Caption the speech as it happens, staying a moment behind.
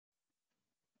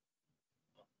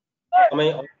Am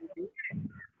I audible?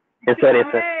 Yes, sir. Yes,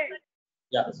 sir.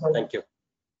 Yeah, thank you.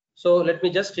 So let me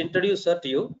just introduce sir to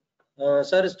you.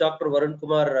 Sir is Dr. Varun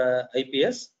Kumar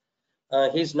IPS.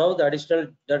 He is now the Additional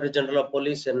Director General of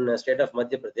Police in state of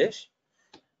Madhya Pradesh.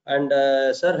 And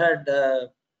sir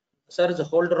is a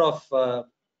holder of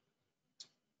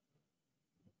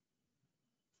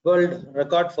world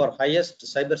record for highest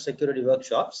cyber security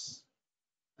workshops.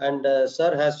 And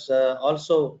sir has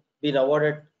also been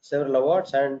awarded several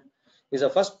awards and is the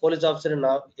first police officer in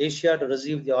Asia to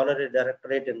receive the honorary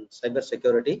directorate in cyber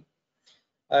security.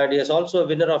 And he is also a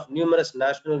winner of numerous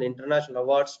national and international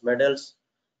awards, medals,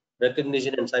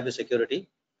 recognition in cyber security.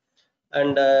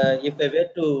 And if I were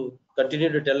to continue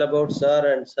to tell about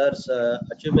sir and sir's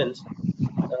achievements,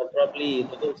 probably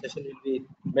the whole session will be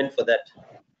meant for that.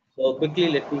 So quickly,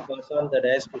 let me pass on the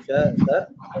dice to sir, so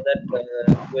that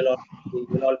you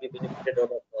will all be benefited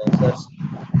out of sir's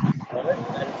knowledge.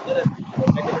 And sir has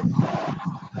provided us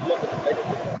some of the guidance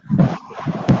in that.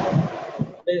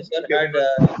 Today, sir had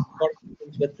important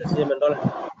meetings with the CM and all,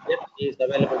 and yet he is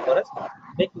available for us.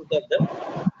 Make use of them.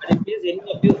 And in case any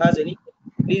of you has any,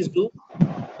 please do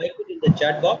type it in the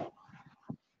chat box,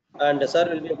 and sir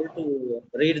will be able to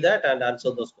read that and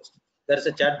answer those questions. There is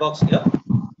a chat box here,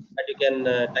 and you can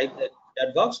type the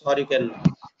chat box, or you can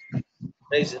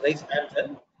raise hands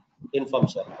and inform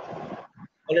sir.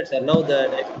 All right, sir. Now the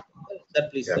next, sir,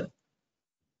 please, Yeah. sir.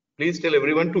 Please tell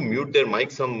everyone to mute their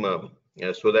mic so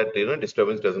that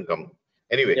disturbance doesn't come.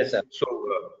 Anyway, Yes, sir. so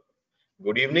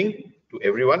good evening to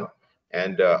everyone,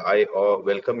 and I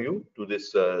welcome you to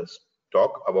this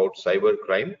talk about cyber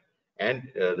crime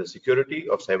and the security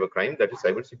of cyber crime, that is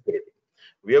cyber security.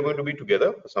 We are going to be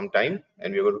together for some time,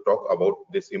 and we are going to talk about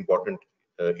this important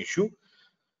issue.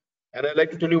 And I'd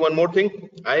like to tell you one more thing.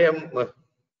 I have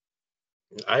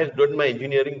done my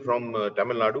engineering from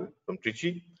Tamil Nadu, from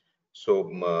Trichy. So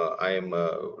I am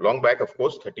long back, of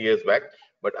course, 30 years back,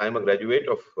 but I'm a graduate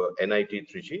of NIT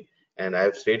Trichy, and I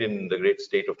have stayed in the great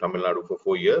state of Tamil Nadu for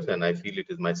 4 years, and I feel it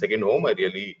is my second home. I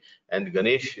really, and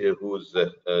Ganesh, who's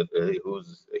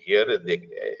here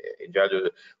in charge of,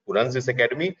 who runs this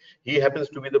academy, he happens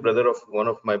to be the brother of one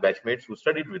of my batchmates who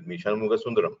studied with me, Shanmuga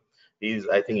Sundaram. He's,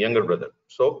 I think, younger brother.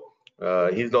 So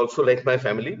he's also like my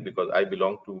family, because I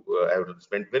belong to, I have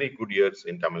spent very good years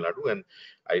in Tamil Nadu, and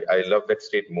I love that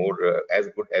state more, as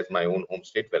good as my own home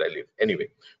state where I live.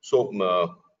 Anyway, so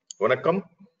vanakkam,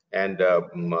 and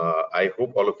I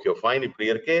hope all of you are fine. If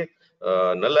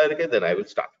then I will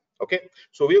start. Okay,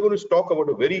 so we are going to talk about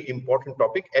a very important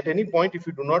topic. At any point, if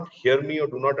you do not hear me or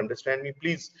do not understand me,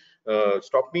 please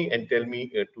stop me and tell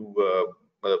me if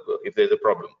there's a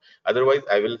problem. Otherwise,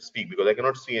 I will speak, because I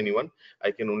cannot see anyone.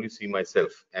 I can only see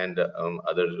myself and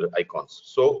other icons.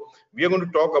 So we are going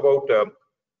to talk about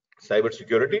cyber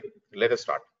security. Let us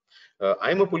start.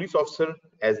 I'm a police officer,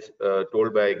 as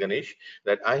told by Ganesh,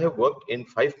 that I have worked in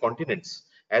 5 continents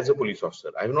as a police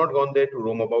officer. I have not gone there to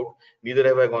roam about, neither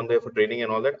have I gone there for training and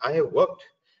all that. I have worked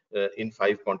in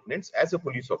 5 continents as a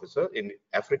police officer, in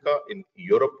Africa, in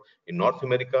Europe, in North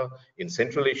America, in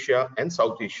Central Asia and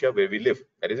South Asia, where we live,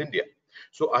 that is India.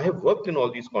 So I have worked in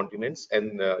all these continents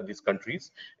and these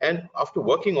countries, and after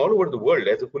working all over the world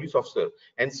as a police officer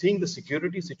and seeing the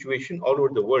security situation all over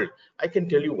the world, I can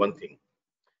tell you one thing,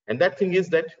 and that thing is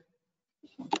that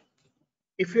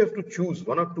if you have to choose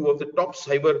 1 or 2 of the top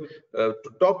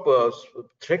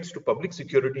threats to public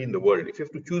security in the world, if you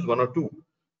have to choose 1 or 2,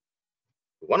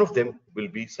 one of them will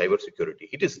be cyber security.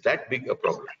 It is that big a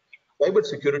problem. Cyber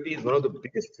security is one of the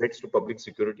biggest threats to public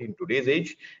security in today's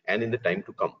age and in the time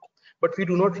to come. But we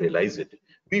do not realize it.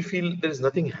 We feel there is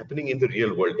nothing happening in the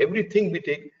real world. Everything we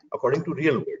take according to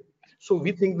real world. So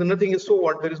we think that nothing is, so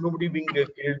what, there is nobody being killed,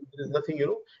 there is nothing,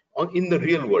 in the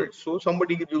real world. So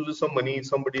somebody loses some money,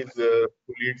 somebody is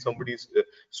bullied, somebody is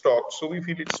stalked. So we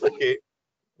feel it's okay.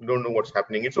 We don't know what's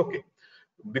happening. It's okay.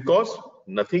 Because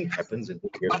nothing happens in the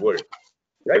real world.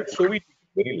 Right? So we take it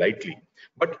very lightly,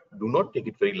 but do not take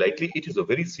it very lightly. It is a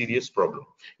very serious problem.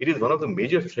 It is one of the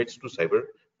major threats to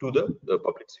the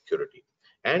public security.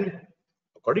 And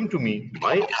according to me,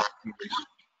 my experience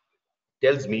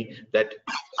tells me that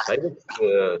cyber.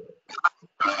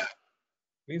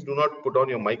 Please do not put on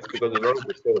your mics, because there's a lot of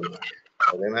disturbance.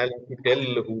 Then I'll have to tell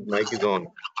whose mic is on.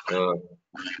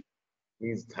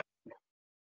 Please.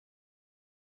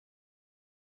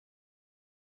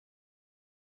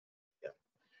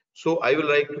 So I will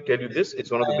like to tell you this,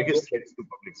 it's one of the biggest threats to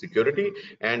public security,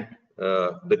 and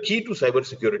the key to cyber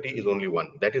security is only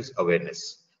one, that is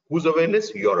awareness. Whose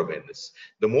awareness? Your awareness.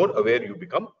 The more aware you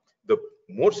become, the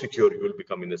more secure you will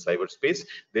become in the cyberspace.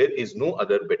 There is no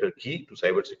other better key to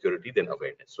cybersecurity than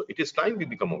awareness. So it is time we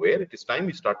become aware. It is time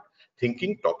we start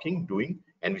thinking, talking, doing,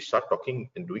 and we start talking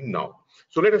and doing now.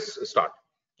 So let us start.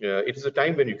 It is a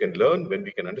time when you can learn, when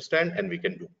we can understand, and we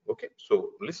can do. Okay,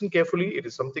 so listen carefully. It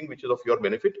is something which is of your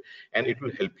benefit, and it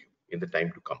will help you in the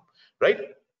time to come. Right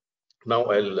now,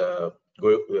 the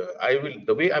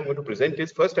way I'm going to present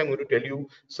is, first I'm going to tell you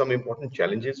some important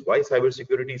challenges, why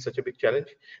cybersecurity is such a big challenge.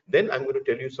 Then I'm going to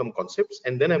tell you some concepts,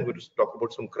 and then I'm going to talk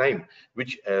about some crime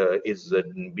which is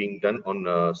being done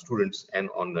on students and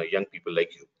on young people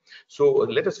like you. So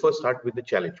let us first start with the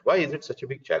challenge. Why is it such a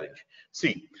big challenge?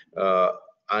 See,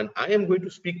 and I am going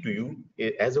to speak to you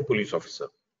as a police officer.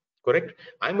 Correct?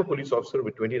 I'm a police officer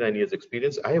with 29 years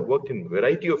experience. I have worked in a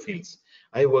variety of fields.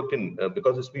 I worked in,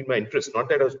 because it's been my interest, not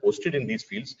that I was posted in these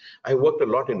fields. I worked a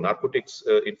lot in narcotics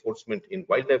enforcement, in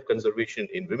wildlife conservation,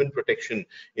 in women protection,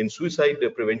 in suicide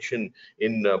prevention,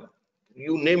 in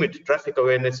you name it, traffic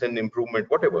awareness and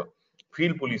improvement, whatever.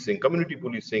 Field policing, community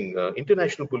policing,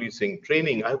 international policing,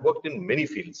 training. I've worked in many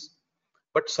fields.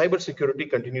 But cybersecurity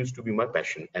continues to be my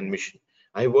passion and mission.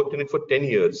 I worked in it for 10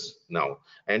 years now,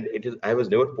 and I was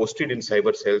never posted in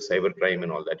cyber cell, cybercrime,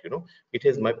 and all that. It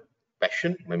is my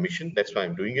passion, my mission. That's why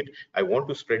I'm doing it. I want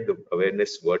to spread the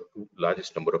awareness word to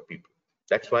largest number of people.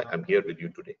 That's why I'm here with you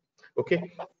today.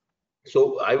 Okay.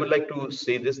 So I would like to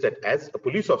say this, that as a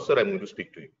police officer, I'm going to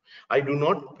speak to you. I do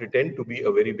not pretend to be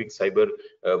a very big cyber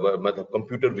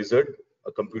computer wizard,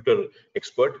 a computer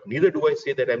expert. Neither do I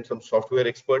say that I'm some software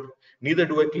expert. Neither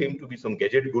do I claim to be some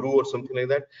gadget guru or something like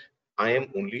that. I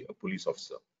am only a police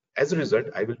officer. As a result,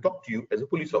 I will talk to you as a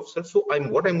police officer. So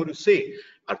what I'm going to say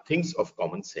are things of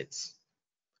common sense.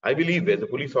 I believe as a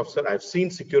police officer, I've seen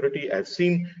security, I've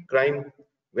seen crime.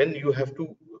 When you have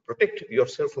to protect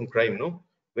yourself from crime, no?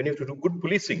 When you have to do good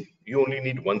policing, you only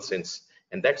need one sense,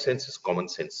 and that sense is common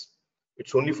sense.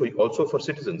 It's only also for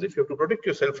citizens. If you have to protect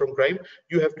yourself from crime,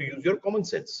 you have to use your common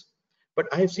sense. But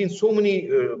I have seen so many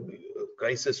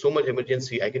crises, so much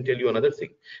emergency. I can tell you another thing,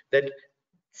 that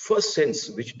first sense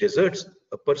which deserts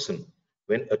a person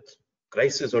when a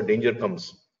crisis or danger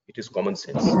comes, it is common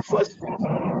sense. First,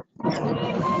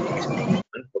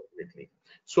 unfortunately.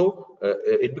 So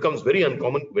it becomes very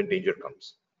uncommon when danger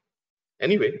comes.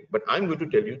 Anyway, but I'm going to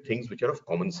tell you things which are of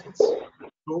common sense.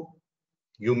 So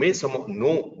you may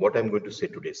know what I'm going to say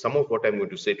today. Some of what I'm going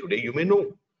to say today, you may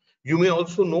know. You may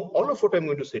also know all of what I'm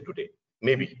going to say today,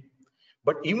 maybe.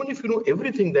 But even if you know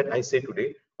everything that I say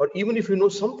today, or even if you know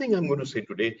something I'm going to say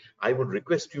today, I would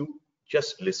request you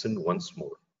just listen once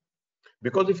more.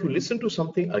 Because if you listen to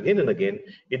something again and again,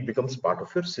 it becomes part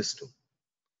of your system.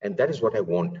 And that is what I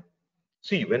want.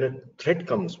 See, when a threat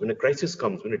comes, when a crisis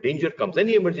comes, when a danger comes,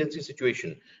 any emergency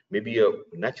situation, maybe a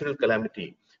natural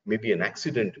calamity, maybe an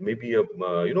accident, maybe a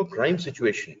crime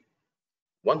situation,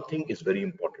 one thing is very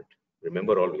important.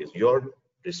 Remember always your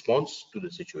response to the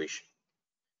situation.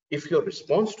 If your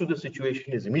response to the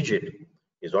situation is immediate,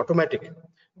 is automatic,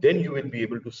 then you will be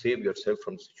able to save yourself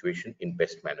from the situation in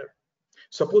best manner.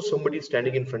 Suppose somebody is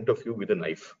standing in front of you with a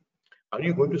knife. Are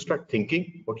you going to start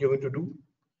thinking what you're going to do?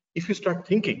 If you start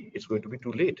thinking, it's going to be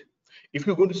too late. If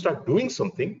you're going to start doing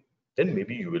something, then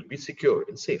maybe you will be secure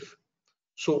and safe.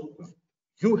 So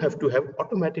you have to have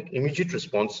automatic immediate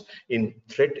response in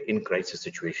threat in crisis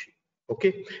situation.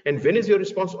 Okay. And when is your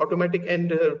response automatic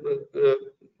and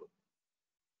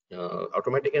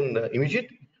immediate?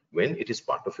 When it is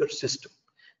part of your system.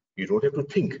 You don't have to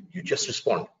think, you just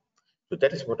respond. So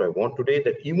that is what I want today,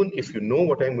 that even if you know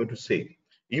what I'm going to say,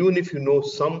 even if you know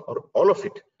some or all of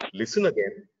it, listen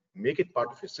again, make it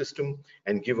part of your system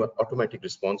and give an automatic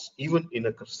response, even in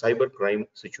a cyber crime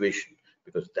situation,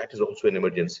 because that is also an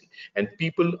emergency. And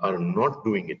people are not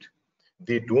doing it.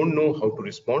 They don't know how to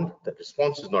respond. That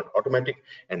response is not automatic,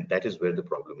 and that is where the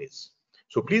problem is.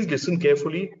 So please listen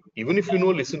carefully. Even if you know,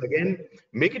 listen again,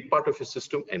 make it part of your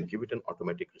system and give it an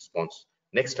automatic response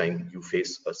next time you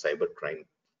face a cyber crime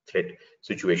threat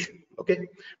situation. Okay.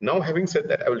 Now, having said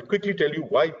that, I will quickly tell you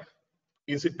why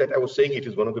is it that I was saying it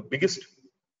is one of the biggest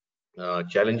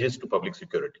challenges to public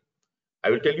security. I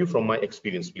will tell you from my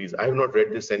experience, please. I have not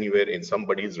read this anywhere in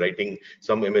somebody's writing,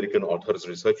 some American author's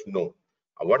research. No.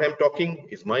 What I'm talking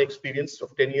is my experience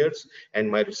of 10 years and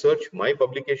my research, my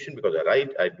publication, because I write,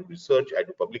 I do research, I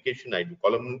do publication, I do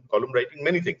column writing,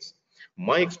 many things.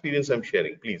 My experience I'm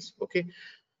sharing, please. Okay.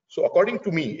 So according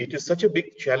to me, it is such a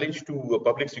big challenge to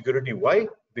public security. Why?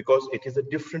 Because it is a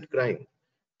different crime.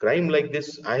 Crime like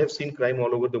this, I have seen crime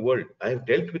all over the world. I have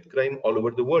dealt with crime all over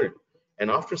the world.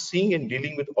 And after seeing and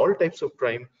dealing with all types of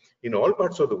crime in all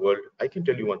parts of the world, I can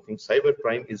tell you one thing, cyber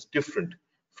crime is different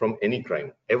from any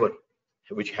crime ever.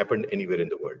 which happened anywhere in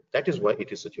the world. That is why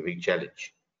it is such a big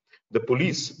challenge. The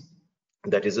police,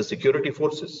 that is the security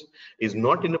forces, is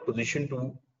not in a position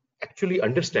to actually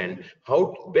understand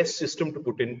how best system to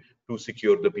put in to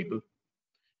secure the people.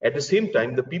 At the same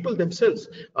time, the people themselves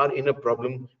are in a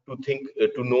problem to think,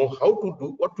 to know how to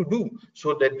do, what to do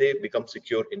so that they become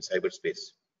secure in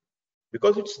cyberspace.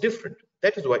 Because it's different.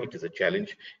 That is why it is a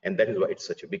challenge, and that is why it's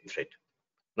such a big threat.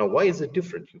 Now, why is it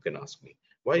different? You can ask me.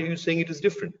 Why are you saying it is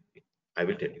different? I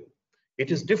will tell you.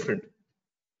 It is different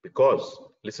because,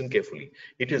 listen carefully,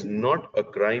 it is not a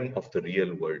crime of the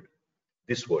real world,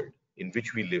 this world in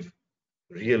which we live,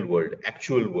 real world,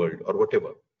 actual world, or whatever.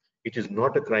 It is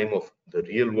not a crime of the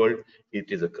real world.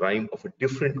 It is a crime of a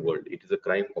different world. It is a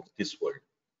crime of this world,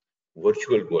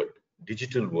 virtual world,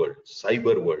 digital world,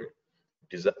 cyber world,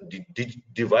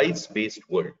 device-based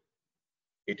world.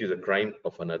 It is a crime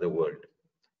of another world.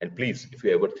 And please, if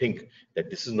you ever think that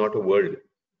this is not a world,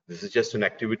 this is just an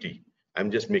activity,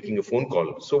 I'm just making a phone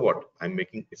call. So what?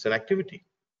 It's an activity.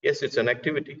 Yes, it's an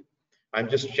activity. I'm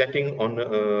just chatting on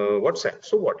WhatsApp.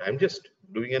 So what? I'm just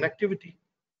doing an activity.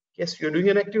 Yes, you're doing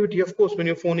an activity, of course, when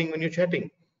you're phoning, when you're chatting.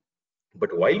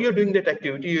 But while you're doing that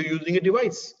activity, you're using a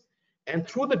device. And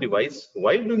through the device,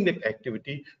 while doing that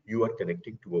activity, you are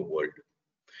connecting to a world.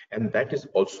 And that is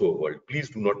also a world. Please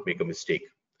do not make a mistake.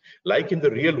 Like in the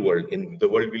real world, in the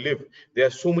world we live, there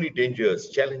are so many dangers,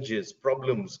 challenges,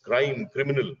 problems, crime,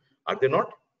 criminal. Are there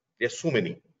not? There are so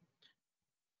many.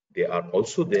 They are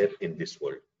also there in this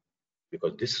world,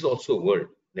 because this is also a world.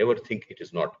 Never think it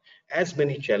is not. As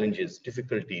many challenges,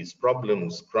 difficulties,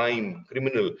 problems, crime,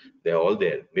 criminal, they are all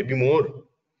there, maybe more.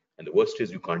 And the worst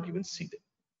is you can't even see them.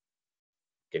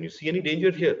 Can you see any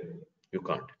danger here? You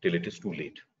can't till it is too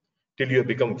late. Till you have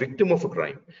become victim of a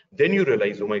crime. Then you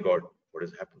realize, oh my God, what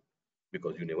has happened?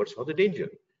 Because you never saw the danger.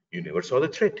 You never saw the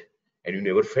threat. And you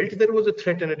never felt there was a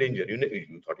threat and a danger.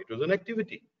 You thought it was an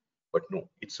activity. But no,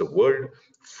 it's a world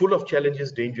full of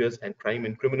challenges, dangers, and crime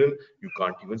and criminal. You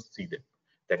can't even see them.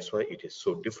 That's why it is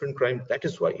so different crime. That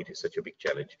is why it is such a big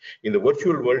challenge. In the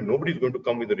virtual world, nobody is going to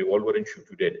come with a revolver and shoot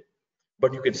you dead.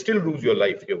 But you can still lose your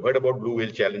life. You've heard about Blue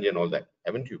Whale Challenge and all that,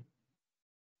 haven't you?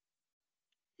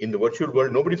 In the virtual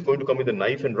world, nobody's going to come with a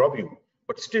knife and rob you.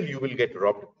 But still, you will get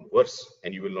robbed worse,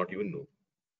 and you will not even know.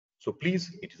 So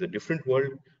please, it is a different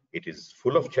world. It is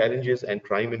full of challenges and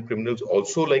crime and criminals,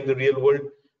 also like the real world,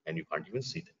 and you can't even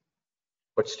see them.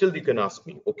 But still, you can ask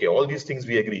me, okay, all these things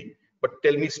we agree, but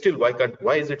tell me still,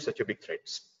 why is it such a big threat?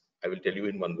 I will tell you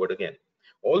in one word again.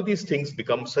 All these things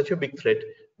become such a big threat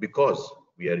because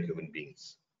we are human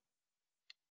beings.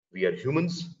 We are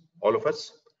humans, all of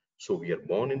us. So we are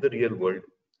born in the real world,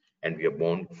 and we are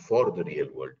born for the real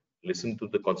world. Listen to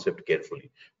the concept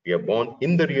carefully. We are born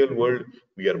in the real world.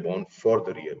 We are born for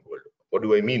the real world. What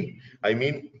do I mean? I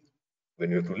mean, when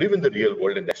we have to live in the real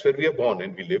world, and that's where we are born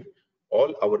and we live,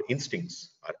 all our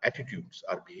instincts, our attitudes,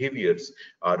 our behaviors,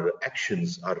 our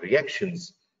actions, our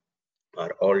reactions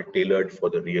are all tailored for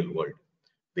the real world.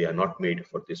 They are not made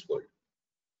for this world.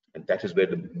 And that is where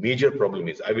the major problem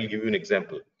is. I will give you an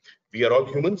example. We are all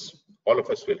humans. All of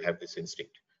us will have this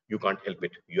instinct. You can't help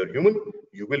it. You're human.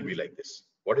 You will be like this.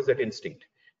 What is that instinct?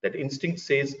 That instinct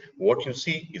says what you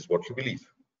see is what you believe.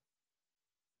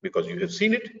 Because you have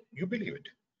seen it, you believe it.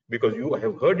 Because you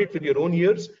have heard it with your own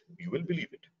ears, you will believe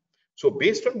it. So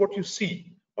based on what you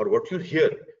see or what you hear,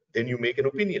 then you make an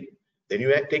opinion. Then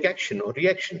you take action or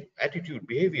reaction, attitude,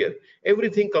 behavior.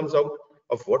 Everything comes out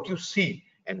of what you see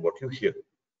and what you hear,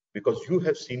 because you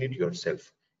have seen it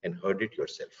yourself and heard it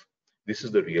yourself. This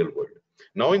is the real world.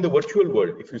 Now in the virtual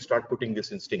world, if you start putting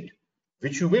this instinct,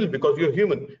 which you will because you're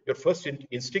human, your first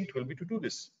instinct will be to do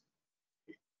this.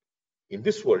 In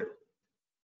this world,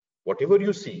 whatever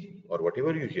you see or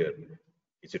whatever you hear,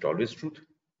 is it always truth?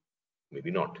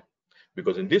 Maybe not.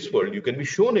 Because in this world, you can be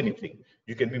shown anything.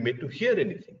 You can be made to hear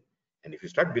anything. And if you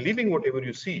start believing whatever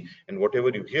you see and whatever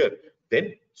you hear,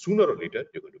 then sooner or later,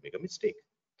 you're going to make a mistake.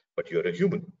 But you're a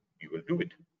human. You will do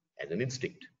it as an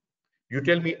instinct. You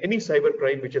tell me any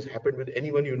cybercrime which has happened with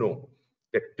anyone you know,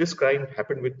 that this crime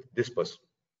happened with this person.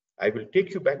 I will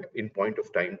take you back in point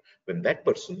of time when that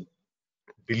person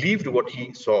believed what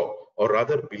he saw, or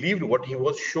rather believed what he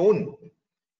was shown,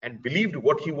 and believed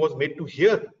what he was made to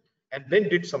hear, and then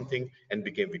did something and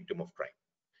became victim of crime.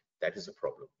 That is a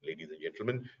problem, ladies and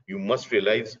gentlemen. You must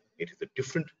realize it is a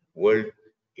different world.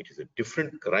 It is a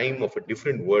different crime of a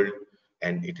different world,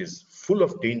 and it is full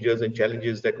of dangers and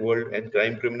challenges, that world, and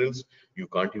crime criminals. You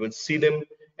can't even see them.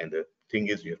 And the thing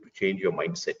is, you have to change your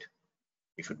mindset.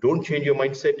 If you don't change your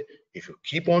mindset, if you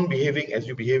keep on behaving as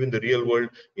you behave in the real world,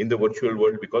 in the virtual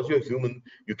world, because you're human,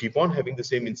 you keep on having the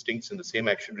same instincts and the same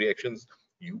action reactions,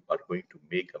 you are going to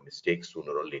make a mistake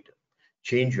sooner or later.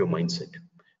 Change your mindset.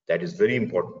 That is very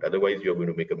important. Otherwise, you're going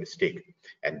to make a mistake,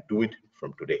 and do it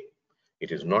from today.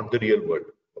 It is not the real world.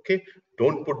 Okay?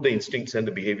 Don't put the instincts and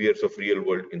the behaviors of real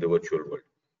world in the virtual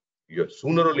world.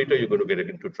 Sooner or later, you're going to get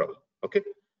into trouble. Okay?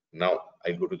 Now,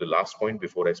 I'll go to the last point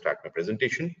before I start my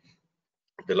presentation.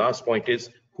 The last point is,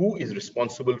 who is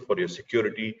responsible for your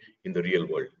security in the real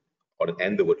world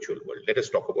and the virtual world? Let us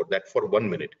talk about that for 1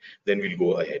 minute, then we'll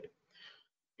go ahead.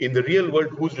 In the real world,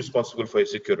 who's responsible for your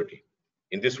security?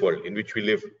 In this world in which we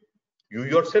live, you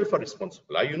yourself are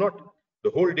responsible, are you not? The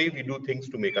whole day we do things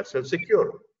to make ourselves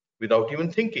secure without even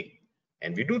thinking.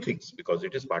 And we do things because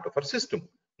it is part of our system.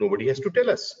 Nobody has to tell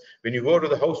us. When you go out of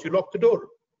the house, you lock the door.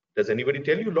 Does anybody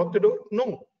tell you lock the door?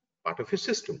 No. Part of your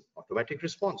system, automatic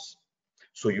response.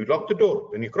 So you lock the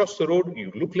door. When you cross the road,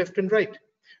 you look left and right.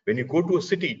 When you go to a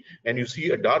city and you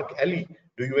see a dark alley,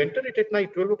 do you enter it at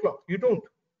night, 12 o'clock? You don't.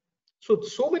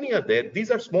 So many are there. These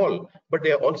are small, but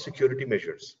they are all security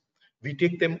measures. We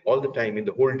take them all the time. In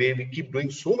the whole day, we keep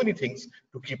doing so many things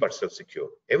to keep ourselves secure.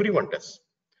 Everyone does.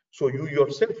 So you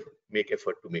yourself make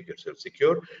effort to make yourself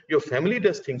secure. Your family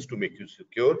does things to make you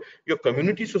secure. Your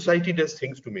community society does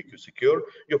things to make you secure.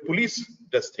 Your police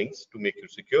does things to make you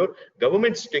secure.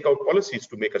 Governments take out policies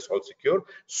to make us all secure.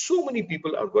 So many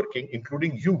people are working,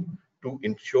 including you, to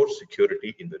ensure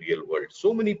security in the real world.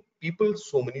 So many people,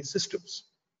 so many systems.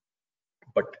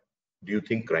 But do you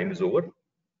think crime is over?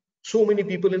 So many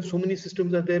people and so many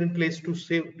systems are there in place to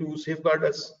safeguard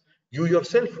us. You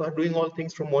yourself are doing all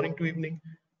things from morning to evening.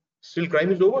 Still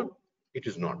crime is over? It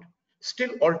is not. Still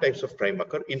all types of crime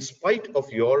occur in spite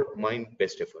of your mind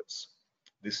best efforts.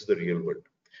 This is the real world.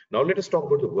 Now let us talk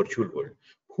about the virtual world.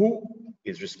 Who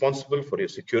is responsible for your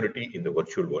security in the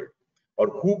virtual world? Or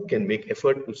who can make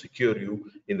effort to secure you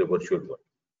in the virtual world?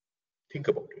 Think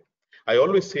about it. I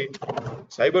always say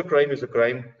cybercrime is a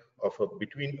crime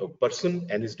between a person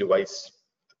and his device.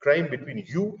 A crime between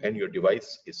you and your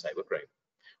device is cybercrime.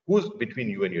 Who's between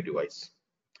you and your device?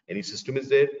 Any system is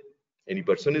there? Any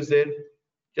person is there?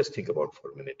 Just think about it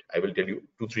for a minute. I will tell you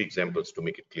 2-3 examples to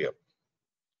make it clear.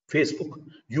 Facebook,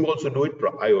 you also do it,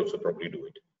 I also probably do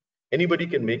it. Anybody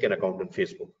can make an account on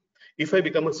Facebook. If I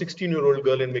become a 16-year-old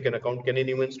girl and make an account, can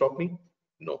anyone stop me?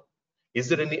 No. Is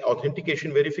there any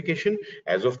authentication verification?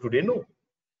 As of today, no.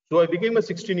 So I became a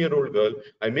 16-year-old girl,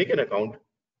 I make an account,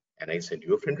 and I send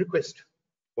you a friend request.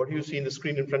 What do you see in the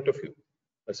screen in front of you?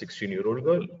 A 16-year-old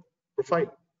girl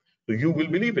profile. So you will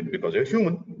believe it because you're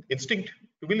human, instinct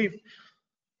to believe.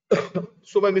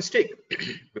 So by mistake,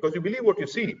 because you believe what you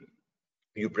see,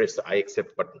 you press the I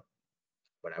accept button.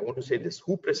 But I want to say this,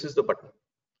 who presses the button?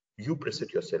 You press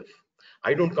it yourself.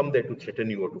 I don't come there to threaten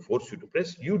you or to force you to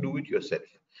press. You do it yourself.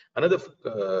 Another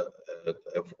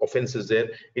offense is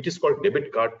there. It is called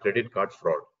debit card, credit card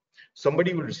fraud.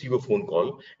 Somebody will receive a phone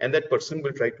call and that person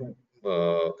will try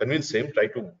to convince him, try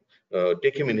to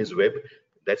take him in his web.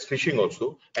 That's phishing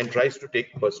also, and tries to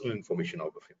take personal information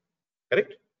out of him.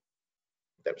 Correct?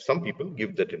 That some people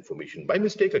give that information by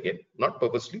mistake, again, not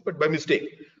purposely, but by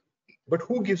mistake. But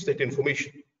who gives that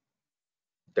information?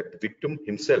 That victim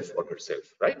himself or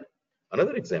herself, right?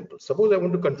 Another example, suppose I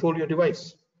want to control your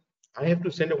device. I have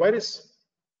to send a virus.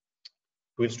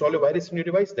 To install a virus in your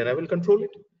device, then I will control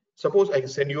it. Suppose I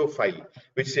send you a file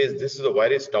which says this is a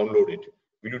virus, download it.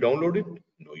 Will you download it?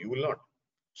 No, you will not.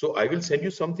 So I will send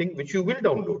you something which you will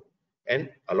download. And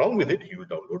along with it, you will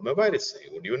download my virus.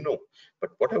 You won't even know.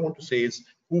 But what I want to say is,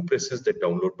 who presses the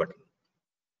download button?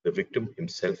 The victim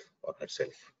himself or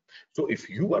herself. So if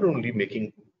you are only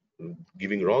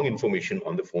giving wrong information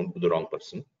on the phone to the wrong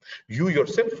person, you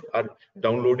yourself are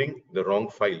downloading the wrong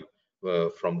file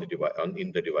from the device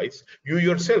in the device. You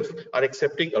yourself are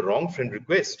accepting a wrong friend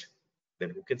request. Then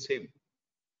who can save you?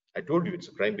 I told you it's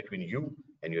a crime between you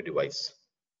and your device.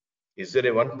 Is there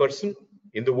a one person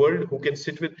in the world who can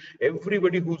sit with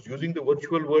everybody who's using the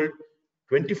virtual world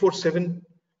 24/7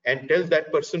 and tell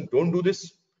that person, don't do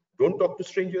this, don't talk to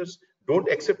strangers,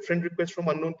 don't accept friend requests from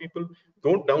unknown people,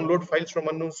 don't download files from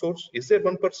unknown source? Is there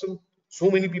one person? So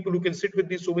many people who can sit with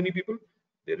these so many people?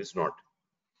 There is not.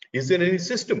 Is there any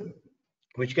system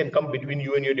which can come between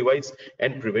you and your device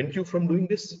and prevent you from doing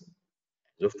this?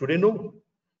 As of today, no.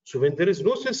 So when there is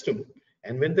no system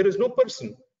and when there is no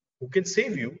person who can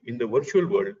save you in the virtual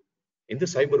world, in the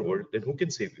cyber world, then who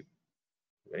can save you?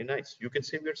 Very nice. You can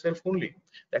save yourself only.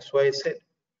 That's why I said,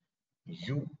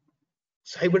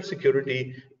 cyber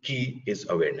security key is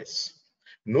awareness.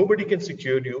 Nobody can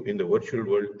secure you in the virtual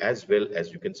world as well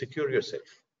as you can secure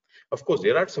yourself. Of course,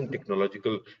 there are some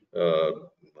technological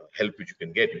help which you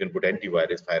can get. You can put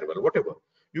antivirus, firewall, whatever.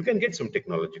 You can get some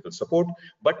technological support,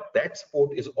 but that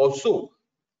support is also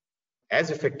as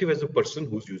effective as the person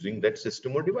who's using that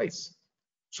system or device.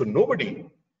 So nobody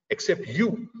except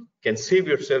you can save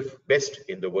yourself best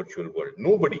in the virtual world.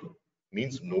 Nobody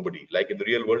means nobody. Like in the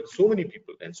real world, so many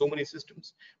people and so many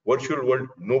systems. Virtual world,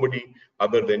 nobody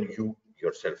other than you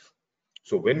yourself.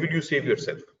 So when will you save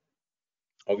yourself?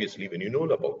 Obviously, when you know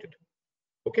about it.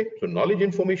 Okay, so knowledge,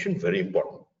 information, very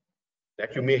important.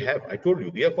 That you may have. I told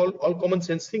you, they are all common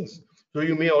sense things. So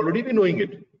you may already be knowing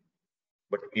it.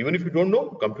 But even if you don't know,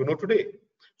 come to know today.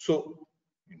 So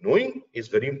knowing is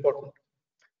very important.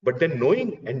 But then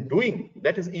knowing and doing,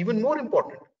 that is even more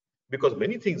important. Because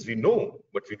many things we know,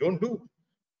 but we don't do.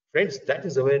 Friends, that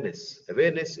is awareness.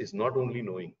 Awareness is not only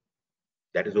knowing.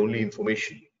 That is only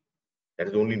information. That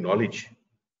is only knowledge.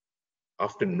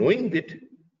 After knowing it,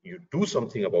 you do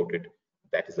something about it.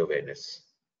 That is awareness.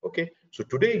 Okay. So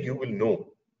today you will know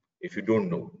if you don't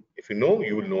know. If you know,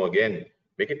 you will know again.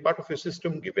 Make it part of your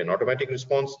system, give an automatic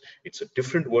response. It's a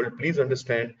different world. Please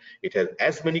understand, it has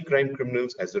as many crime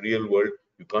criminals as the real world.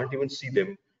 You can't even see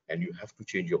them, and you have to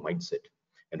change your mindset.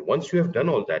 And once you have done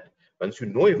all that, once you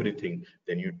know everything,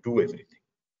 then you do everything.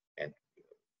 And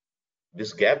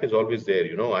this gap is always there.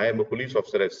 You know, I am a police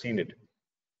officer, I've seen it.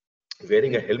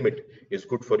 Wearing a helmet is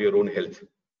good for your own health,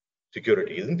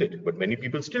 security, isn't it? But many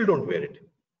people still don't wear it.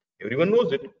 Everyone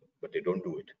knows it, but they don't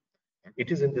do it.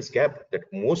 It is in this gap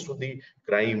that most of the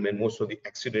crime and most of the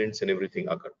accidents and everything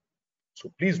occur.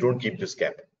 So please don't keep this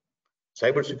gap.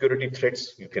 Cybersecurity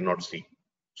threats you cannot see.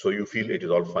 So you feel it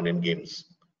is all fun and games,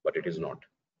 but it is not.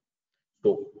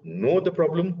 So know the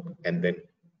problem and then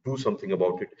do something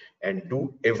about it, and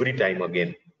do every time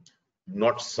again,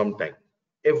 not sometime,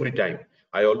 every time.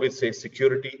 I always say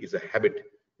security is a habit.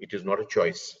 It is not a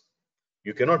choice.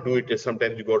 You cannot do it.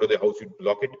 Sometimes you go out of the house, you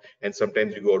lock it, and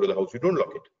sometimes you go out of the house, you don't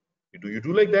lock it. You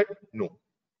do like that? No.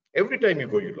 Every time you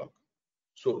go, you lock.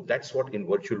 So that's what in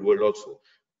virtual world also.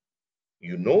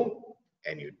 You know,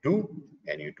 and you do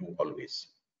always,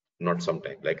 not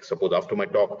sometime. Like suppose after my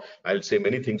talk, I'll say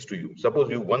many things to you.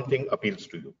 Suppose one thing appeals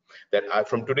to you, that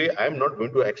from today, I am not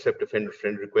going to accept a friend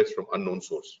request from unknown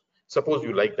source. Suppose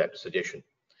you like that suggestion.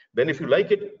 Then if you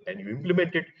like it and you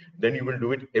implement it, then you will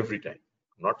do it every time,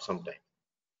 not sometime.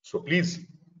 So please,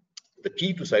 the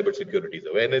key to cybersecurity is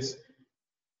awareness.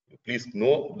 Please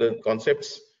know the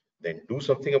concepts, then do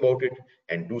something about it,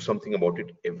 and do something about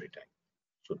it every time.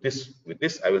 So with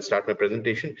this, I will start my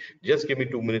presentation. Just give me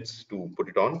 2 minutes to put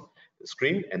it on the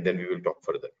screen, and then we will talk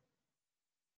further.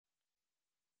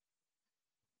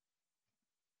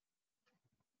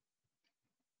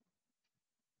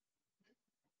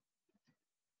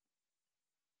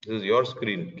 This is your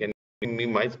screen. Can you give me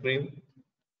my screen?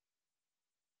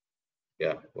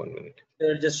 Yeah, 1 minute.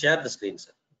 Just share the screen,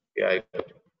 sir. Yeah, I got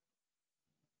it.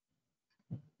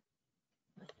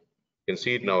 You can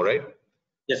see it now, right?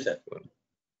 Yes, sir.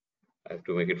 I have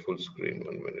to make it full screen.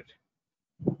 1 minute.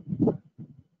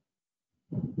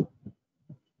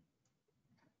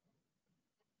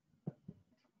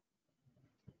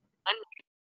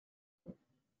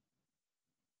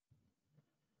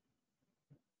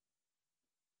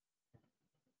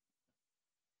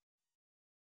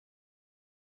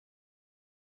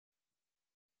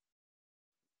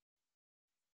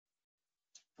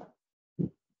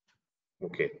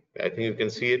 Okay, I think you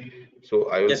can see it. So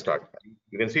I will start.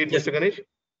 You can see it, yes. Mr. Ganesh?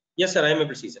 Yes, sir. I am able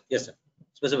to see, sir. Yes, sir.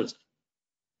 It's visible, sir.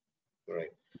 All right.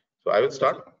 So I will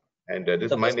start. And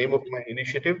this is my name of my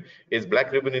initiative is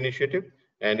Black Ribbon Initiative,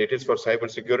 and it is for cyber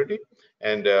security.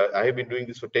 And I have been doing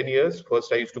this for 10 years.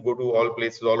 First, I used to go to all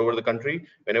places all over the country.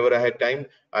 Whenever I had time,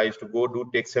 I used to go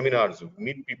take seminars,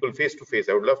 meet people face to face.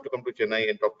 I would love to come to Chennai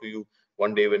and talk to you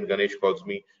one day when Ganesh calls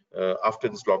me after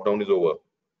this lockdown is over.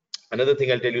 Another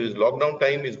thing I'll tell you is lockdown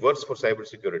time is worse for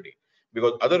cybersecurity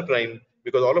because other crime,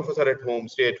 because all of us are at home,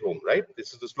 stay at home, right?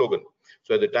 This is the slogan.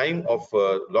 So at the time of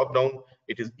lockdown,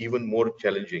 it is even more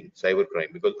challenging,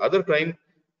 cybercrime, because other crime,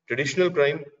 traditional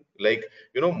crime, like,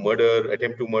 murder,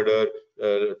 attempt to murder,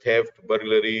 theft,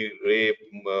 burglary, rape,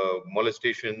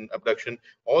 molestation, abduction,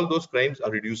 all those crimes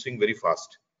are reducing very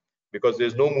fast because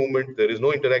there's no movement, there is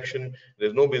no interaction,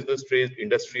 there's no business trade,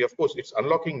 industry. Of course, it's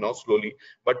unlocking now slowly,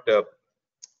 but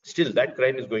still that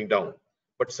crime is going down.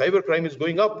 But cyber crime is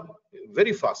going up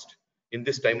very fast in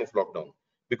this time of lockdown,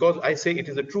 because I say it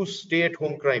is a true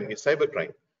stay-at-home crime, is cyber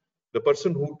crime. The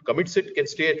person who commits it can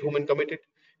stay at home and commit it,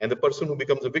 and the person who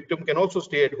becomes a victim can also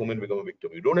stay at home and become a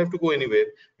victim. You don't have to go anywhere,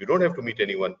 you don't have to meet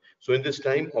anyone. So in this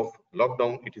time of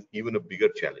lockdown, it is even a bigger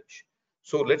challenge.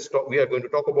 So let's talk. We are going to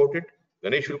talk about it.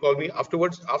 Ganesh will call me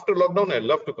afterwards. After lockdown, I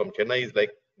love to come. Chennai is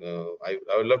like I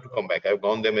would love to come back. I've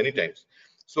gone there many times.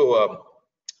 So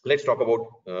let's talk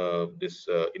about this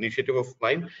initiative of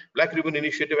mine, Black Ribbon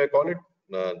Initiative, I call it.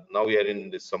 now we are in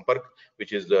this Sampark,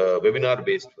 which is webinar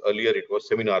based. Earlier it was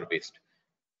seminar based.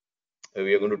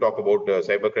 We are going to talk about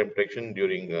cybercrime protection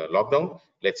during lockdown.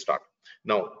 Let's start.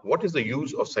 Now, what is the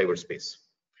use of cyberspace?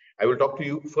 I will talk to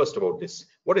you first about this.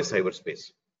 What is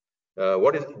cyberspace?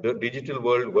 What is the digital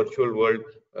world, virtual world,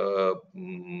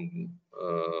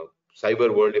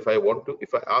 cyber world? If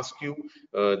I ask you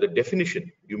the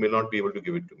definition, you may not be able to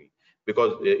give it to me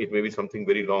because it may be something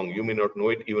very long. You may not know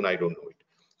it, even I don't know it.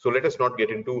 So let us not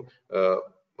get into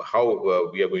how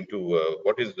we are going to,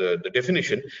 what is the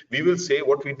definition. We will say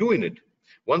what we do in it.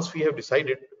 Once we have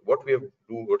decided what we have to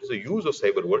do, what is the use of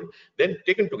cyber world, then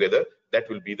taken together, that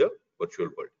will be the virtual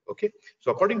world. Okay. So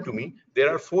according to me,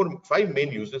 there are 5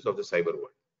 main uses of the cyber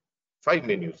world. 5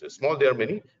 main uses. Small, there are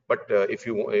many, but if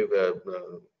you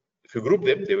group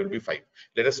them, there will be 5.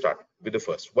 Let us start with the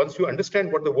first. Once you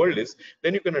understand what the world is,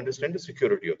 then you can understand the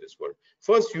security of this world.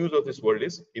 First use of this world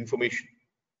is information.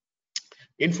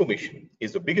 Information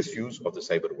is the biggest use of the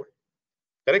cyber world.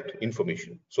 Correct?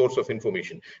 Information, source of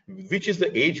information, which is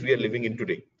the age we are living in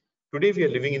today. Today we are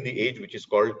living in the age which is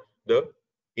called the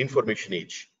information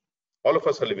age. All of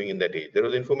us are living in that age. There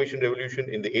was information revolution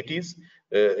in the 80s,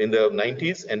 in the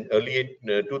 90s and early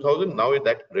 2000. Now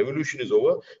that revolution is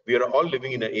over. We are all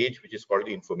living in an age which is called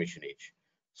the information age.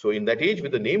 So in that age,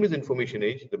 with the name is information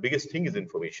age, the biggest thing is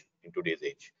information in today's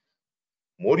age.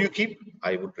 More you keep,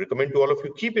 I would recommend to all of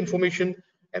you, keep information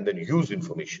and then use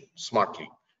information smartly.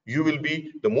 You will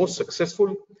be the most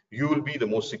successful, you will be the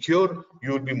most secure,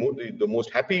 you will be the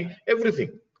most happy.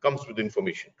 Everything comes with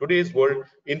information. Today's world,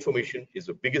 information is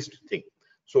the biggest thing.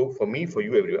 So for me, for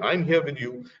you, everyone, I'm here with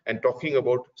you and talking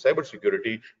about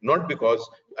cybersecurity, not because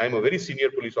I'm a very senior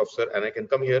police officer and I can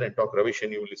come here and talk rubbish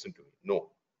and you will listen to me.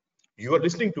 No, you are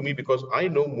listening to me because I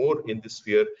know more in this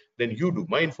sphere than you do.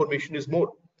 My information is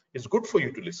more. It's good for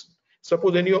you to listen.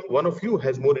 Suppose one of you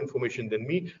has more information than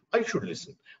me, I should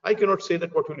listen. I cannot say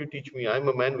that what will you teach me? I'm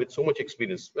a man with so much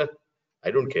experience. Well, I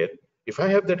don't care. If I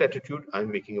have that attitude,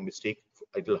 I'm making a mistake.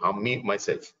 It will harm me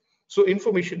myself. So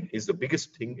information is the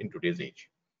biggest thing in today's age.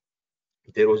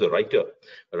 There was a writer,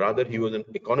 rather he was an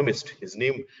economist. His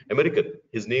name, American,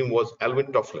 his name was Alvin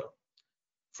Toffler.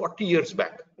 40 years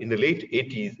back, in the late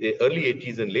 80s, early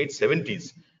 80s and late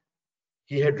 70s,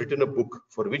 he had written a book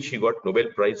for which he got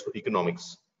Nobel Prize for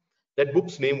Economics. That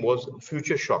book's name was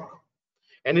Future Shock.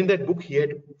 And in that book, he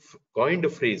had coined a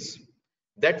phrase.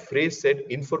 That phrase said,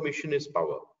 information is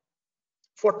power.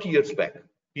 40 years back,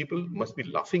 people must be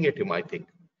laughing at him, I think,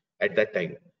 at that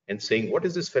time, and saying, what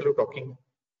is this fellow talking?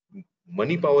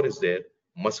 Money power is there,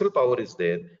 muscle power is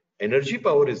there, energy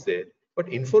power is there, but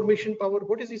information power,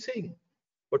 what is he saying?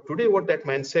 But today, what that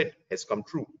man said has come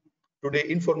true. Today,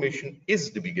 information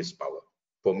is the biggest power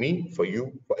for me, for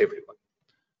you, for everyone.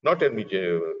 Now tell me,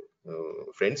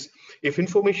 friends, if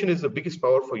information is the biggest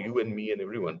power for you and me and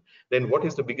everyone, then what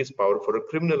is the biggest power for a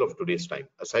criminal of today's time,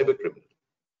 a cyber criminal?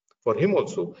 For him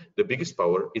also, the biggest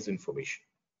power is information.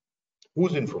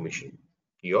 Whose information?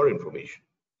 Your information.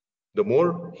 The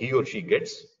more he or she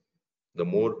gets, the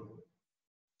more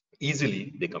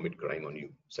easily they commit crime on you,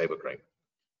 cybercrime.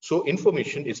 So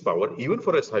information is power even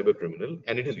for a cyber criminal,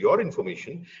 and it is your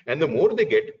information, and the more they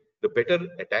get, the better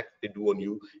attack they do on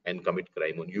you and commit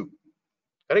crime on you.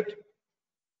 Correct?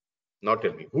 Now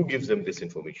tell me, who gives them this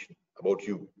information about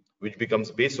you, which becomes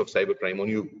base of cybercrime on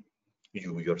you?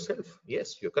 You yourself.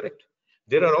 Yes, you're correct.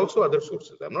 There are also other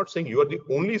sources. I'm not saying you are the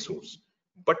only source,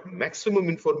 but maximum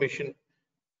information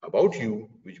about you,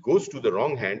 which goes to the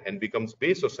wrong hand and becomes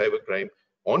base of cybercrime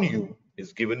on you,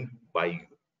 is given by you.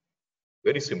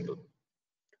 Very simple.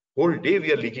 Whole day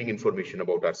we are leaking information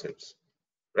about ourselves,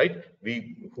 right?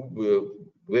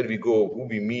 Where we go, who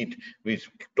we meet, we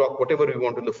talk whatever we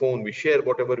want on the phone, we share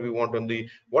whatever we want on the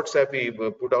WhatsApp, we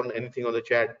put on anything on the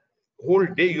chat. Whole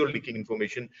day you're leaking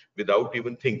information without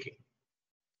even thinking.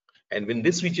 And when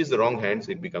this reaches the wrong hands,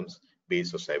 it becomes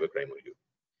base of cybercrime on you.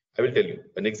 I will tell you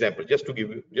an example just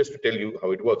to tell you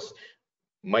how it works.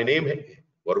 My name,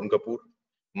 Varun Kapoor.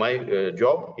 My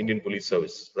job, Indian Police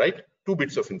Service, right? 2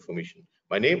 bits of information.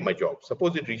 My name, my job.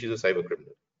 Suppose it reaches a cyber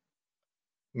criminal.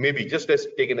 Maybe just let's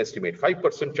take an estimate,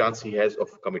 5% chance he has of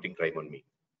committing crime on me.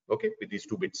 Okay, with these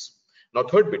 2 bits. Now,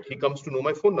 third bit, he comes to know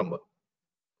my phone number.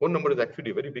 Phone number is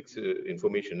actually very big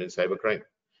information in cybercrime.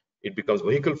 It becomes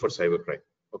vehicle for cybercrime.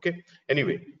 Okay.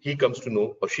 Anyway, he comes to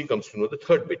know or she comes to know the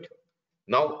third bit.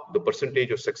 Now the percentage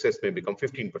of success may become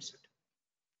 15%.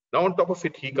 Now on top of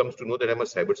it, he comes to know that I'm a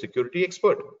cybersecurity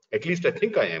expert. At least I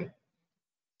think I am.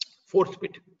 Fourth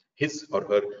bit, his or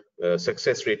her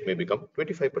success rate may become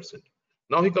 25%.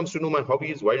 Now he comes to know my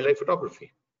hobby is wildlife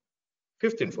photography.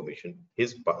 Fifth information,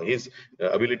 his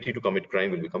ability to commit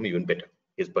crime will become even better.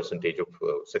 his percentage of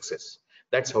success.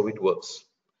 That's how it works.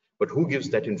 But who gives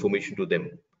that information to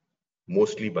them?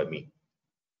 Mostly by me.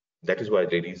 That is why,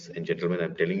 ladies and gentlemen,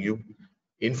 I'm telling you,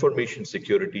 information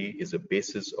security is a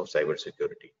basis of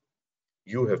cybersecurity.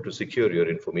 You have to secure your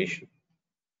information.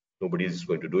 Nobody is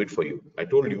going to do it for you. I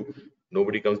told you,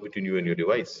 nobody comes between you and your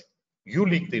device. You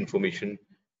leak the information,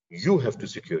 you have to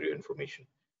secure your information.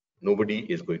 Nobody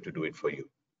is going to do it for you.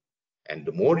 And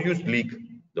the more you leak,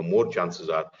 the more chances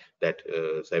are that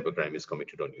cybercrime is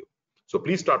committed on you. So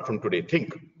please start from today,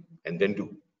 think and then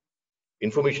do.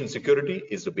 Information security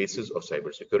is the basis of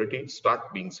cybersecurity.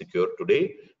 Start being secure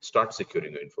today, start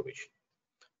securing your information.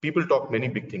 People talk many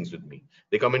big things with me.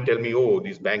 They come and tell me, oh,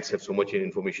 these banks have so much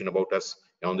information about us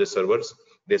on their servers.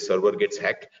 Their server gets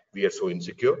hacked. We are so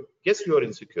insecure. Yes, you are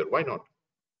insecure. Why not?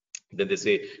 Then they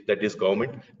say that this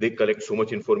government, they collect so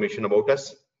much information about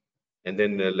us. And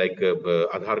then like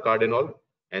Aadhaar card and all.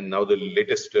 And now the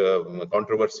latest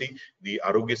controversy, the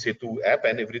Arogya Setu app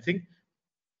and everything.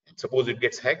 Suppose it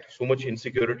gets hacked, so much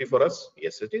insecurity for us.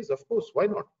 Yes, it is, of course. Why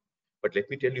not? But let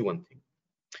me tell you one thing.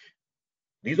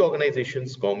 These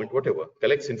organizations, government, whatever,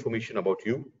 collects information about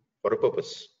you for a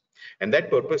purpose. And that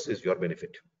purpose is your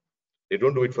benefit. They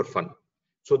don't do it for fun.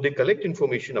 So they collect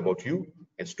information about you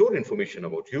and store information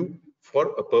about you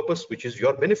for a purpose which is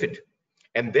your benefit.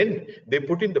 And then they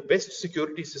put in the best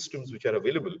security systems which are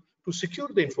available to secure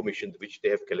the information which they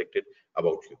have collected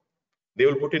about you. They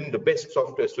will put in the best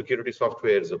software, security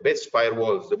softwares, the best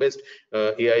firewalls, the best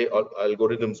AI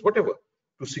algorithms, whatever,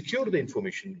 to secure the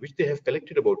information which they have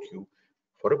collected about you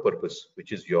for a purpose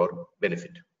which is your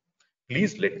benefit.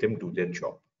 Please let them do their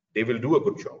job. They will do a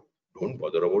good job. Don't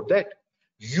bother about that.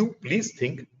 You please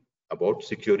think about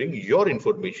securing your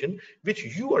information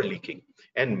which you are leaking.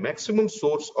 And maximum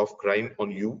source of crime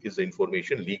on you is the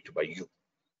information leaked by you.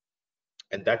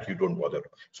 And that you don't bother.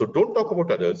 So don't talk about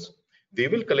others. They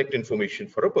will collect information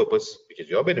for a purpose which is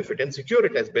your benefit and secure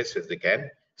it as best as they can.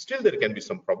 Still, there can be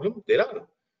some problem. There are.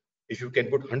 If you can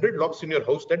put 100 locks in your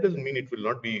house, that doesn't mean it will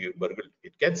not be burgled.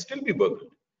 It can still be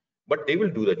burgled. But they will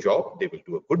do the job. They will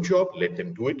do a good job. Let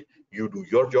them do it. You do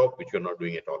your job, which you're not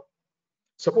doing at all.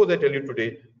 Suppose I tell you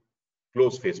today,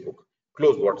 close Facebook,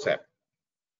 close WhatsApp.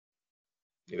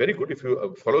 Very good. If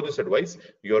you follow this advice,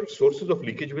 your sources of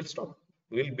leakage will stop,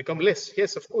 will become less.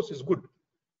 Yes, of course, it's good.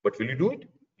 But will you do it?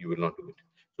 You will not do it.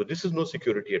 So this is no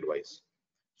security advice.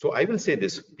 So I will say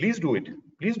this, please do it.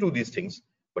 Please do these things,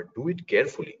 but do it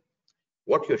carefully.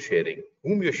 What you're sharing,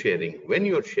 whom you're sharing, when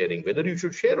you're sharing, whether you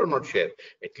should share or not share,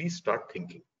 at least start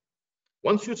thinking.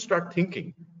 Once you start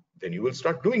thinking, then you will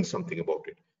start doing something about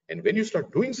it. And when you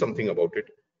start doing something about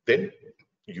it, then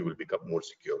you will become more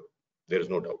secure. There is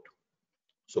no doubt.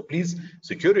 So please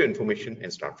secure your information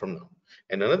and start from now.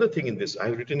 And another thing in this,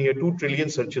 I've written here 2 trillion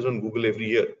searches on Google every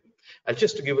year. I'll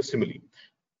just give a simile.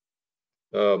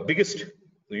 Biggest,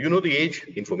 you know the age,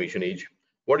 information age.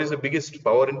 What is the biggest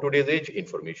power in today's age?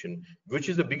 Information. Which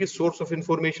is the biggest source of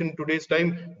information in today's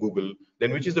time? Google.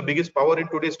 Then which is the biggest power in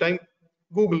today's time?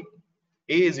 Google.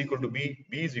 A is equal to B,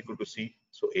 B is equal to C,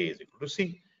 so A is equal to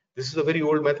C. This is a very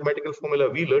old mathematical formula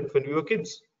we learned when we were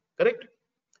kids, correct?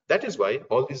 That is why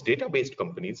all these data-based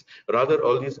companies, rather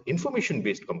all these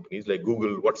information-based companies like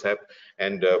Google, WhatsApp,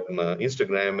 and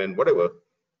Instagram, and whatever,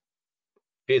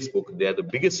 Facebook, they are the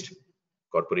biggest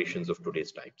corporations of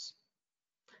today's times.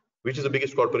 Which is the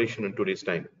biggest corporation in today's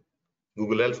time?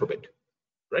 Google Alphabet,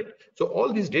 right? So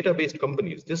all these data-based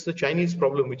companies, this is the Chinese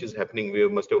problem which is happening. We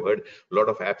must have heard a lot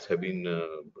of apps have been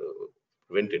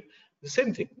prevented. The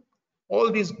same thing. All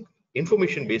these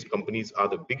information-based companies are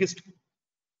the biggest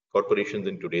corporations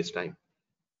in today's time.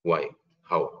 Why?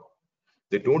 How?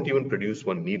 They don't even produce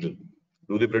one needle.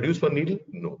 Do they produce one needle?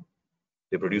 No.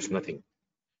 They produce nothing.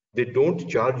 They don't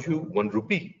charge you 1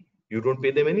 rupee. You don't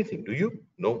pay them anything, do you?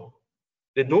 No.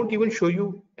 They don't even show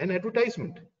you an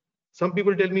advertisement. Some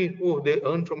people tell me, oh, they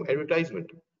earn from advertisement.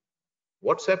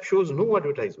 WhatsApp shows no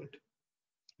advertisement.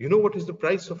 You know what is the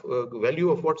price of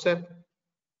value of WhatsApp?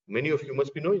 Many of you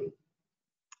must be knowing.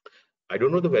 I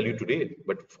don't know the value today,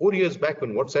 but 4 years back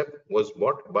when WhatsApp was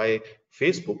bought by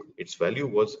Facebook, its value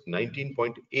was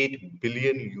 19.8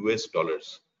 billion US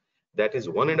dollars. That is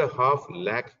 1.5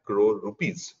 lakh crore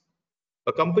rupees.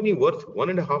 A company worth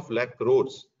 1.5 lakh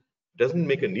crores doesn't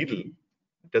make a needle,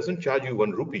 doesn't charge you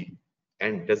 1 rupee,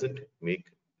 and doesn't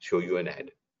show you an ad.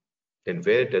 Then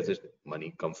where does this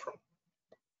money come from?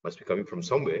 Must be coming from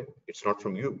somewhere. It's not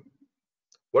from you.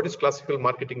 What is classical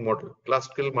marketing model?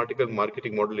 Classical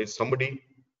marketing model is somebody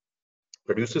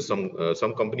produces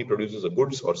some company produces a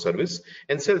goods or service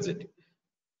and sells it.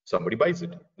 Somebody buys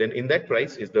it. Then in that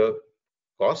price is the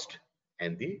cost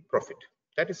and the profit.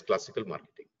 That is classical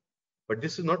marketing. But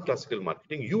this is not classical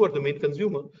marketing. You are the main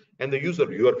consumer and the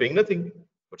user. You are paying nothing,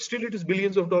 but still it is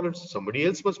billions of dollars. Somebody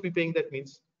else must be paying that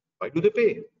means. Why do they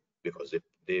pay? Because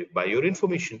they buy your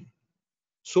information.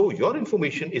 So your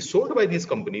information is sold by these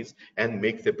companies and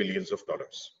make the billions of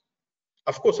dollars.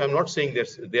 Of course, I'm not saying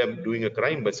they are doing a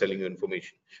crime by selling your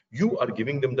information. You are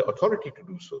giving them the authority to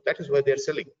do so. That is why they're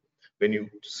selling. When you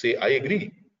say, I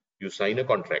agree, you sign a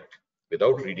contract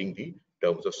without reading the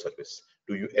terms of service.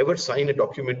 Do you ever sign a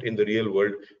document in the real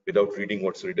world without reading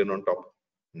what's written on top?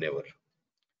 Never.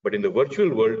 But in the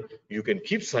virtual world, you can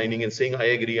keep signing and saying, I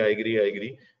agree, I agree, I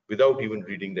agree, without even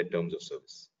reading the terms of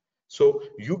service. So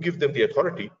you give them the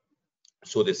authority,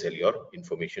 so they sell your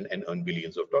information and earn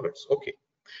billions of dollars. Okay.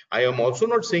 I am also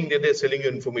not saying that they're selling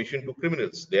your information to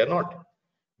criminals. They are not.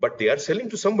 But they are selling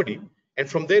to somebody, and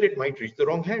from there it might reach the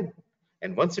wrong hand.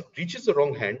 And once it reaches the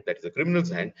wrong hand, that is the criminal's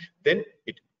hand, then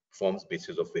it forms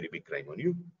basis of very big crime on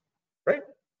you, right?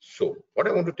 So what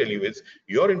I want to tell you is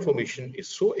your information is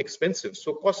so expensive,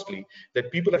 so costly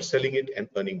that people are selling it and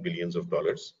earning billions of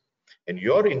dollars. And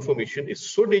your information is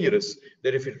so dangerous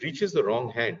that if it reaches the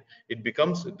wrong hand, it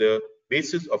becomes the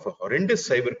basis of a horrendous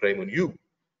cybercrime on you.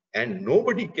 And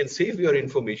nobody can save your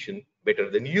information better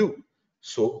than you.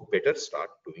 So better start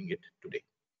doing it today.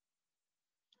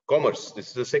 Commerce, this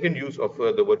is the second use of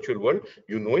the virtual world.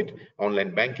 You know it,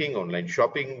 online banking, online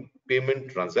shopping,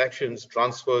 payment, transactions,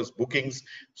 transfers, bookings.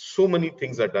 So many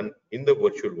things are done in the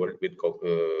virtual world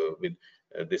with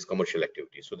this commercial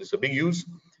activity. So this is a big use.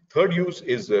 Third use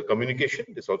is communication.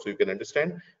 This also you can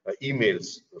understand,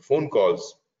 emails, phone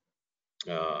calls,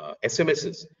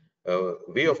 SMSs,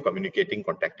 way of communicating,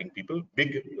 contacting people,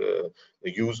 big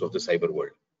use of the cyber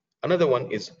world. Another one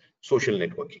is social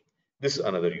networking. This is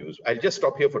another use. I'll just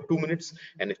stop here for 2 minutes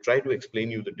and try to explain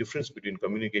you the difference between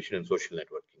communication and social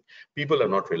networking. People are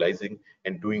not realizing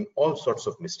and doing all sorts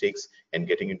of mistakes and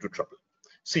getting into trouble.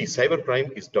 See,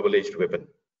 cybercrime is double-edged weapon.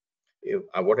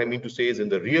 What I mean to say is in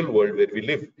the real world where we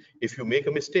live, if you make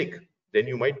a mistake, then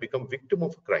you might become victim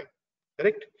of a crime.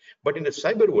 Correct? But in the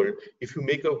cyber world, if you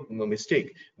make a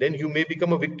mistake, then you may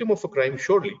become a victim of a crime,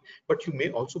 surely, but you may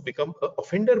also become an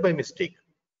offender by mistake.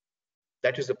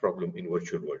 That is the problem in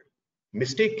virtual world.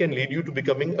 Mistake can lead you to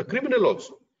becoming a criminal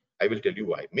also. I will tell you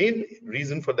why. Main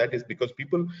reason for that is because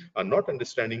people are not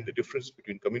understanding the difference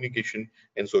between communication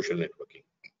and social networking.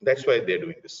 That's why they're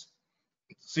doing this.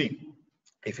 See,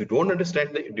 if you don't understand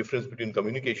the difference between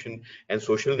communication and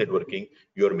social networking,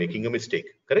 you are making a mistake,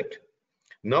 correct?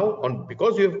 Now,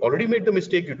 because you have already made the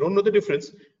mistake, you don't know the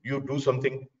difference, you do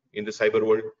something in the cyber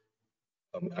world,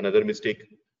 another mistake.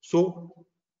 So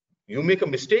you make a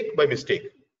mistake by mistake,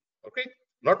 okay?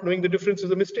 Not knowing the difference is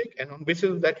a mistake, and on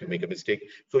basis of that you make a mistake.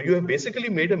 So you have basically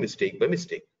made a mistake by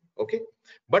mistake, okay?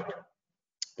 But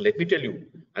let me tell you,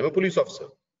 I'm a police officer.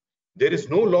 There is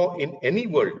no law in any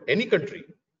world, any country,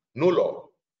 no law.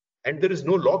 And there is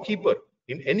no law keeper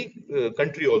in any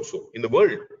country also in the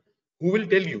world who will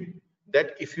tell you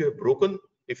that if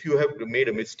you have made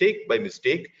a mistake by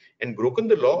mistake and broken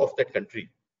the law of that country,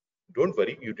 don't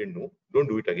worry, you didn't know, don't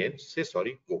do it again, say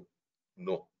sorry, go.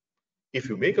 No. If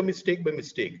you make a mistake by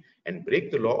mistake and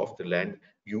break the law of the land,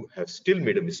 you have still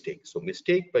made a mistake. So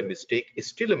mistake by mistake is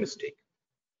still a mistake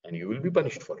and you will be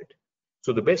punished for it.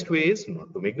 So the best way is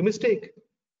not to make the mistake.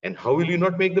 And how will you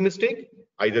not make the mistake?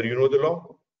 Either you know the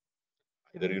law,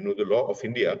 either you know the law of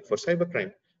India for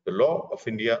cybercrime. The law of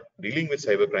India dealing with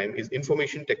cybercrime is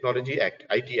Information Technology Act,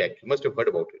 IT Act. You must have heard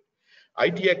about it.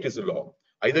 IT Act is a law.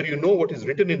 Either you know what is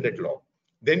written in that law,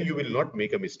 then you will not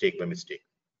make a mistake by mistake.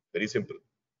 Very simple.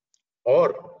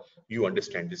 Or you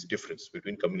understand this difference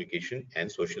between communication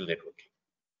and social networking.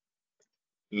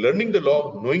 Learning the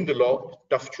law, knowing the law,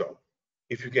 tough job.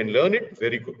 If you can learn it,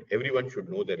 very good. Everyone should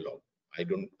know their law.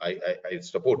 I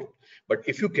support it. But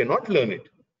if you cannot learn it,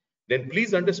 then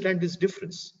please understand this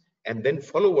difference and then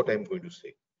follow what I'm going to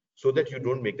say so that you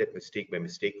don't make that mistake by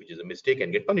mistake, which is a mistake,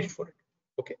 and get punished for it.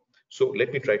 Okay. So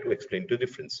let me try to explain the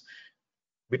difference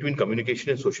between communication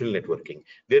and social networking.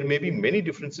 There may be many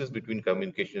differences between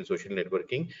communication and social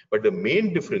networking, but the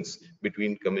main difference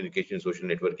between communication and social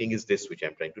networking is this, which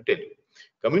I'm trying to tell you.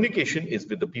 Communication is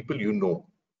with the people you know,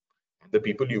 the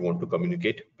people you want to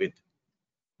communicate with.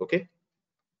 Okay?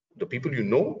 The people you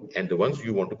know and the ones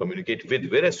you want to communicate with,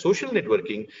 whereas social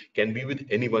networking can be with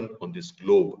anyone on this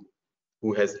globe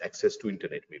who has access to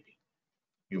internet. Maybe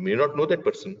you may not know that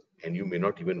person and you may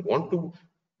not even want to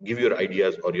give your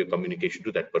ideas or your communication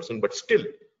to that person, but still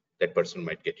that person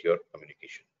might get your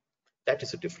communication. That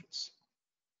is a difference.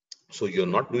 So you're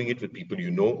not doing it with people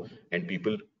you know and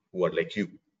people who are like you.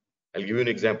 I'll give you an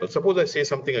example. Suppose I say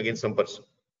something against some person.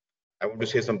 I want to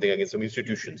say something against some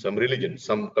institution, some religion,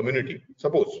 some community,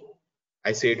 suppose.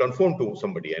 I say it on phone to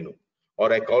somebody I know,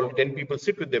 or I call 10 people,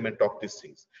 sit with them and talk these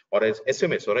things, or as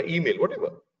SMS or an email, whatever.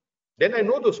 Then I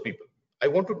know those people. I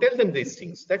want to tell them these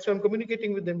things. That's why I'm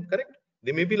communicating with them, correct?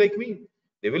 They may be like me.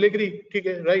 They will agree,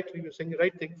 okay, right, you're saying the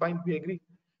right thing, fine, we agree.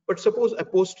 But suppose I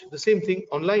post the same thing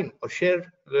online or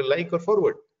share, like or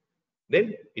forward,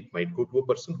 then it might go to a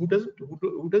person who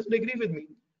doesn't agree with me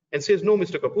and says, no,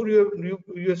 Mr. Kapoor,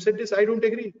 you have said this, I don't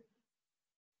agree.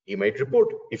 He might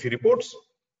report. If he reports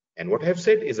and what I have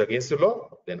said is against the law,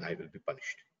 then I will be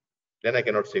punished. Then I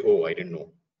cannot say, oh, I didn't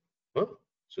know. Huh?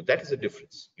 So that is the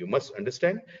difference. You must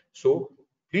understand. So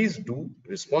please do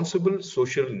responsible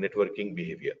social networking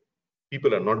behavior.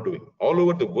 People are not doing. All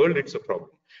over the world, it's a problem.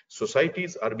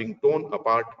 Societies are being torn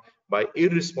apart by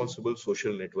irresponsible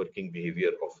social networking behavior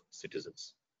of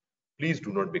citizens. Please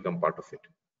do not become part of it.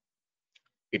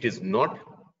 It is not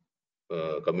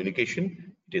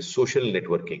communication, it is social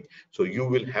networking. So you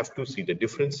will have to see the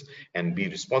difference and be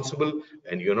responsible,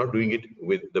 and you're not doing it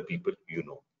with the people you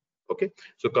know. Okay,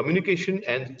 so communication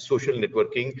and social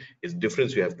networking is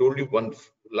difference. We have told you. One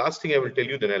last thing I will tell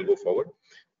you, then I'll go forward.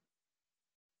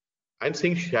 I'm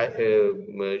saying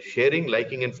sharing,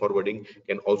 liking, and forwarding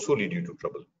can also lead you to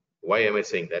trouble. Why am I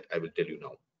saying that? I will tell you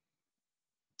now.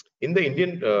 In the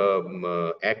Indian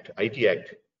Act, IT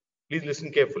Act, please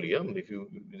listen carefully. If you,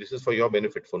 this is for your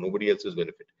benefit, for nobody else's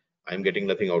benefit. I'm getting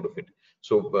nothing out of it.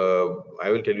 So I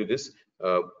will tell you this.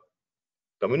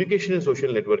 Communication and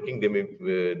social networking,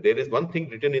 there is one thing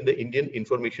written in the Indian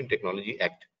Information Technology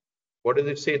Act. What does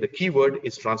it say? The key word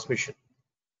is transmission.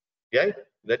 Yeah,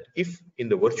 that if in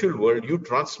the virtual world you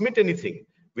transmit anything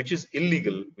which is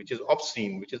illegal, which is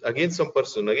obscene, which is against some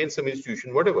person, against some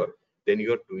institution, whatever, then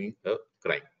you are doing a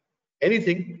crime.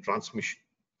 Anything transmission.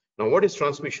 Now, what is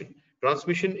transmission?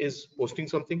 Transmission is posting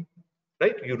something,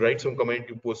 right? You write some comment,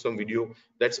 you post some video,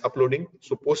 that's uploading.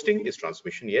 So posting is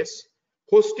transmission, yes.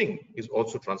 Hosting is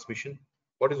also transmission.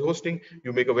 What is hosting?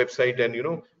 You make a website and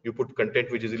you put content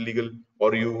which is illegal,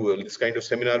 or you this kind of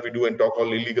seminar we do and talk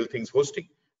all illegal things. Hosting.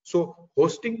 So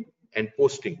hosting and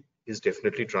posting is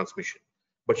definitely transmission.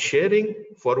 But sharing,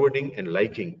 forwarding, and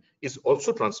liking is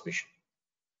also transmission.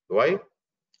 Why?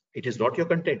 It is not your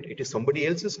content, it is somebody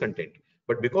else's content.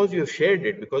 But because you have shared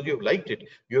it, because you have liked it,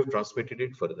 you have transmitted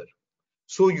it further.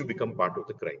 So you become part of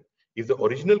the crime. If the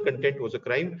original content was a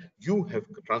crime, you have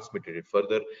transmitted it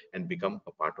further and become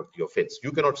a part of the offense.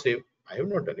 You cannot say, I have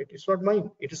not done it, it's not mine,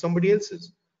 it is somebody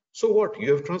else's. So what?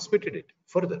 You have transmitted it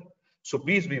further. So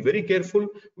please be very careful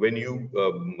when you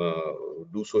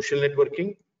do social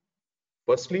networking.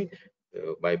 Firstly,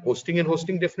 by posting and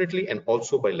hosting, definitely, and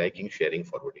also by liking, sharing,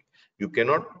 forwarding. You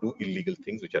cannot do illegal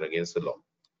things which are against the law.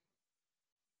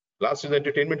 Last is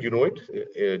entertainment, you know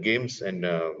it, games and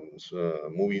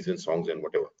movies and songs and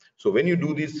whatever. So when you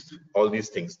do all these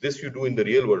things, this you do in the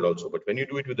real world also, but when you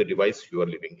do it with the device, you are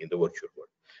living in the virtual world.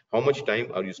 How much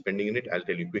time are you spending in it? I'll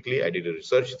tell you quickly. I did a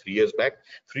research 3 years back.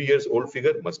 3 years old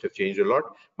figure, must have changed a lot,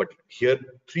 but here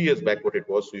 3 years back what it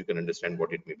was, so you can understand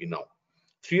what it may be now.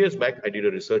 3 years back, I did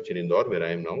a research in Indore, where I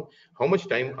am now. How much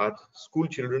time our school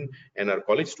children and our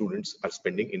college students are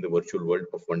spending in the virtual world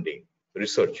of one day?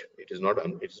 Research. It is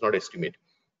not estimate.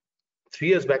 3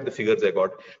 years back, the figures I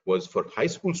got was for high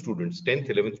school students, 10th,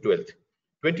 11th, 12th,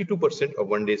 22% of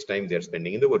one day's time they are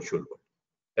spending in the virtual world.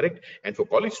 Correct? And for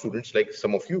college students, like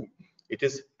some of you, it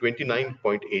is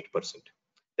 29.8%.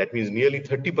 That means nearly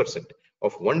 30%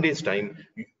 of one day's time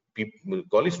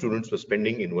college students were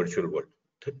spending in virtual world.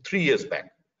 3 years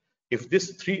back. If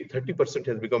this 30%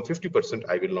 has become 50%,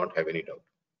 I will not have any doubt.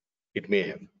 It may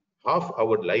have. Half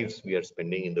our lives we are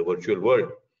spending in the virtual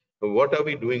world. What are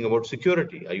we doing about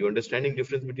security? Are you understanding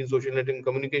difference between social networking and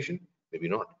communication? Maybe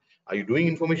not. Are you doing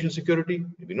information security?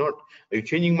 Maybe not. Are you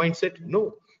changing mindset?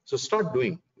 No. So start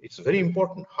doing. It's very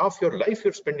important. Half your life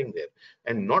you're spending there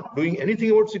and not doing anything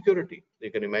about security.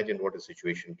 You can imagine what a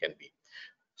situation can be.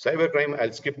 Cybercrime,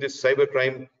 I'll skip this.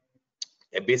 Cybercrime,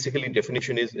 basically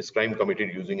definition is crime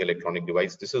committed using electronic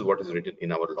device. This is what is written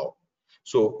in our law.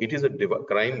 So it is a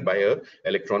crime by a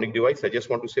electronic device. I just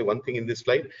want to say one thing in this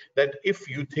slide, that if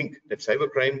you think that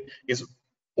cybercrime is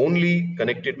only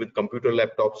connected with computer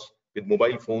laptops, with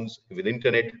mobile phones, with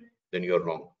internet, then you are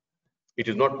wrong. It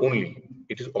is not only,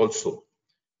 it is also.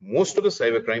 Most of the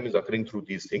cybercrime is occurring through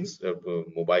these things,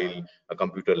 mobile, a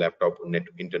computer, laptop, net,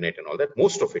 internet and all that,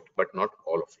 most of it, but not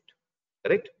all of it,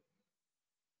 correct?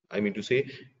 I mean to say,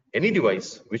 any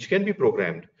device which can be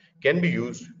programmed can be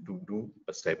used to do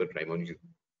a cybercrime on you.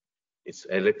 It's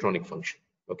an electronic function.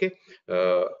 Okay.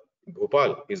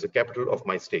 Bhopal is the capital of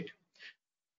my state.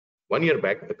 1 year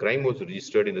back, a crime was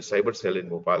registered in the cyber cell in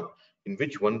Bhopal, in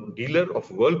which one dealer of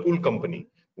Whirlpool company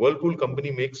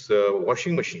makes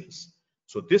washing machines.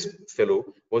 So this fellow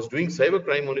was doing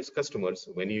cybercrime on his customers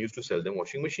when he used to sell them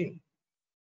washing machine.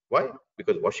 Why?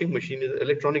 Because washing machine is an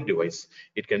electronic device.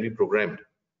 It can be programmed.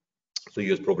 So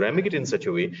he was programming it in such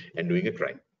a way and doing a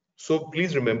crime. So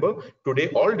please remember, today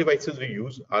all devices we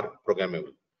use are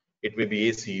programmable. It may be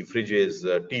AC, fridges,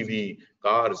 TV,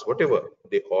 cars, whatever.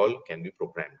 They all can be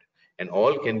programmed and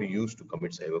all can be used to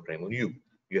commit cybercrime on you.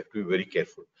 You have to be very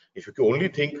careful. If you can only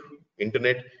think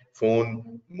internet,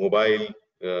 phone, mobile,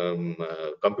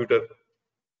 computer,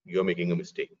 you're making a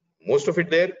mistake. Most of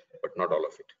it there, but not all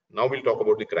of it. Now we'll talk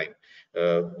about the crime.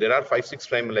 There are 5-6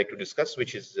 crime I'd like to discuss,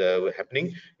 which is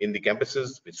happening in the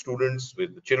campuses with students,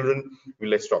 with the children.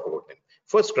 Let's talk about them.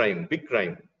 First crime, big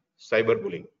crime,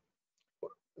 cyberbullying.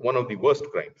 One of the worst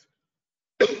crimes,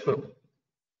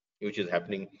 which is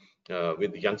happening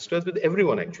with youngsters, with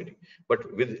everyone actually, but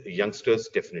with youngsters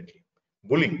definitely.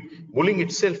 Bullying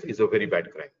itself is a very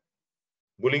bad crime.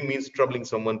 Bullying means troubling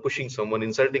someone, pushing someone,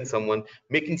 insulting someone,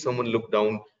 making someone look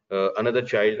down, another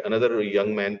child, another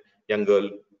young man, young girl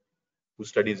who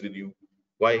studies with you.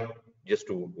 Why? Just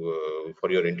for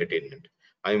your entertainment.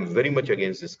 I am very much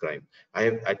against this crime.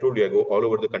 I told you, I go all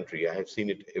over the country. I have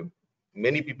seen it.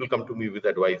 Many people come to me with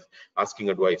advice, asking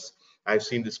advice. I've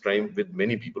seen this crime with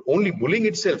many people. Only bullying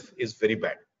itself is very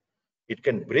bad. It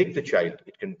can break the child,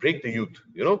 it can break the youth.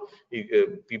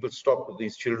 People stop,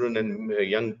 these children and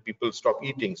young people stop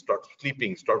eating, stop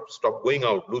sleeping, stop going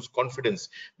out, lose confidence,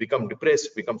 become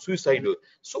depressed, become suicidal.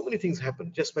 So many things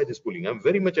happen just by this bullying. I'm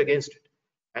very much against it,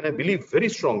 and I believe very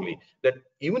strongly that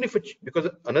even if because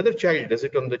another child does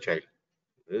it on the child,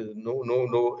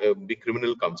 no big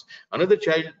criminal comes, another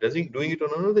child doing it on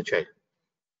another child.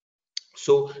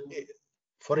 So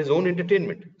for his own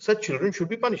entertainment, such children should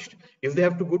be punished. If they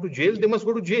have to go to jail, they must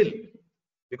go to jail,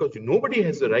 because nobody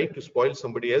has the right to spoil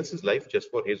somebody else's life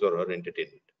just for his or her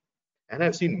entertainment. And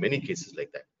I've seen many cases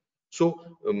like that.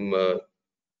 So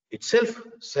itself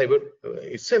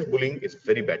bullying is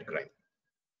very bad crime.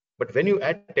 But when you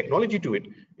add technology to it,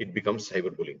 it becomes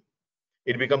cyberbullying.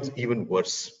 It becomes even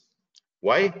worse.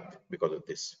 Why? Because of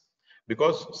this.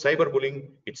 Because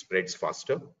cyberbullying, it spreads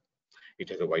faster, it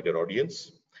has a wider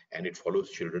audience, and it follows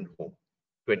children home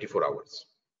 24 hours.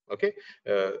 Okay.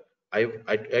 I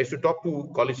used to talk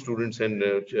to college students and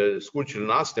school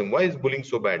children, ask them, why is bullying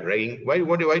so bad? Ragging? Why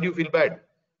do you feel bad?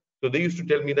 So they used to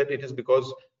tell me that it is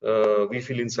because we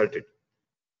feel insulted.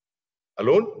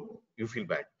 Alone, you feel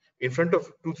bad. In front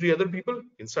of 2-3 other people,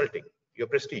 insulting your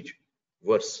prestige.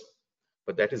 Worse.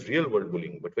 But that is real world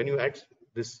bullying. But when you add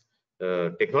this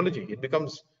technology, it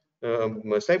becomes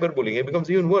cyberbullying. It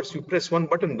becomes even worse. You press one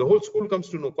button, the whole school comes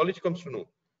to know, college comes to know.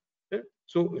 Yeah?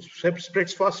 So it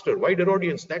spreads faster, wider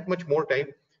audience, that much more time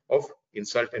of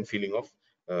insult and feeling of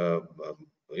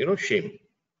shame.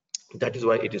 That is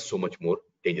why it is so much more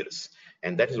dangerous,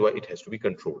 and that is why it has to be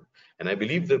controlled. And I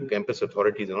believe the campus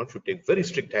authorities and all should take very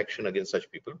strict action against such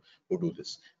people who do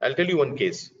this. I'll tell you one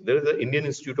case. There is the Indian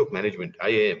Institute of Management,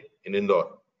 IIM, in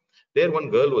Indore. There one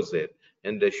girl was there,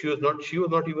 and she was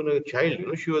not even a child.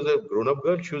 She was a grown-up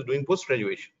girl. She was doing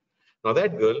post-graduation. Now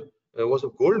that girl was a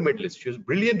gold medalist. She was a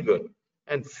brilliant girl,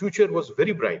 and future was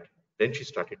very bright. Then she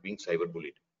started being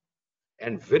cyberbullied,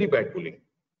 and very bad bullying.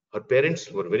 Her parents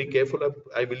were very careful,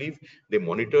 I believe. They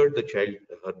monitored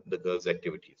the girl's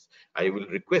activities. I will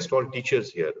request all teachers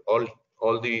here,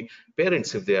 all the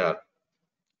parents, if they are,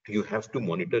 you have to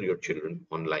monitor your children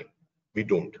online. We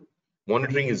don't.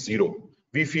 Monitoring is zero.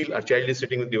 We feel our child is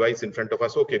sitting with device in front of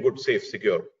us. Okay, good, safe,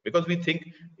 secure. Because we think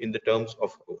in the terms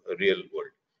of a real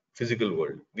world, physical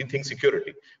world. We think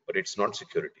security, but it's not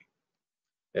security.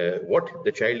 What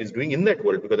the child is doing in that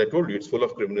world, because I told you it's full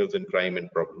of criminals and crime and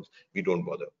problems, we don't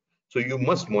bother. So you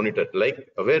must monitor. Like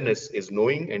awareness is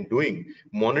knowing and doing.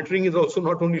 Monitoring is also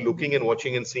not only looking and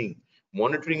watching and seeing.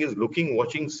 Monitoring is looking,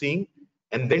 watching, seeing,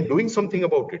 and then doing something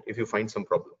about it if you find some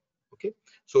problem. Okay.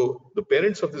 So the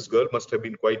parents of this girl must have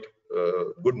been quite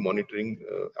good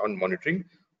on monitoring.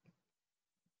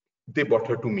 They brought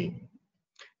her to me,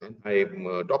 and I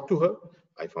talked to her.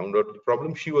 I found out the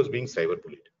problem. She was being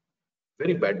cyberbullied.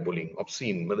 Very bad bullying,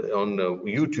 obscene, on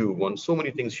YouTube, on so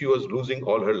many things. She was losing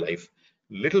all her life.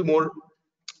 Little more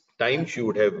time, she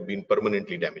would have been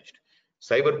permanently damaged.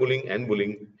 Cyberbullying and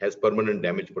bullying has permanent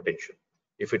damage potential.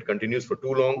 If it continues for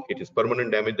too long, it is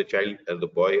permanent damage. The child, or the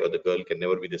boy or the girl, can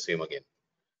never be the same again.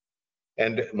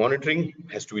 And monitoring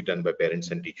has to be done by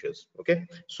parents and teachers. Okay.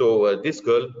 So this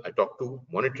girl I talked to,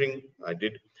 monitoring I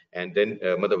did, and then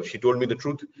she told me the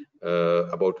truth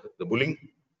about the bullying.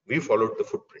 We followed the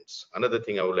footprints. Another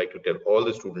thing I would like to tell all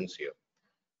the students here,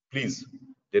 please,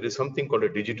 there is something called a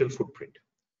digital footprint.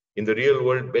 In the real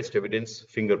world, best evidence,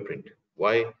 fingerprint.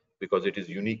 Why? Because it is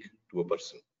unique to a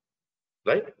person.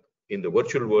 right? In the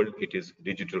virtual world, it is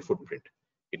digital footprint.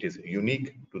 It is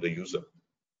unique to the user.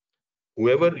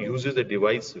 Whoever uses a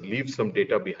device leaves some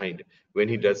data behind when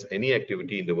he does any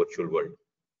activity in the virtual world.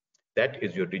 That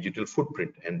is your digital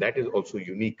footprint, and that is also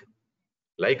unique.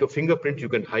 Like a fingerprint, you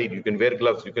can hide, you can wear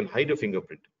gloves, you can hide a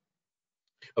fingerprint.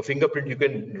 A fingerprint you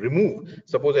can remove.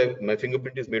 Suppose my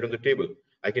fingerprint is made on the table.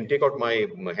 I can take out my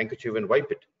handkerchief and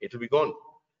wipe it. It will be gone.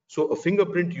 So a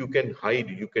fingerprint you can hide,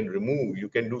 you can remove, you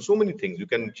can do so many things. You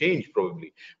can change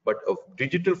probably. But a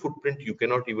digital footprint you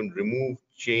cannot even remove,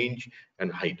 change,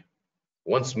 and hide.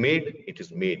 Once made, it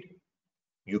is made.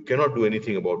 You cannot do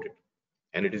anything about it.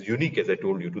 And it is unique, as I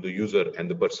told you, to the user and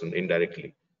the person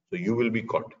indirectly. So you will be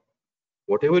caught.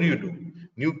 Whatever you do,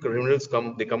 new criminals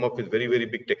come, they come up with very, very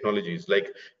big technologies. Like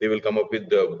they will come up with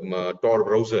the Tor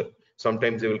browser.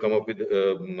 Sometimes they will come up with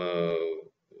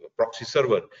proxy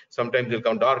server. Sometimes they'll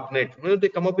come darknet. Well, they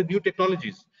come up with new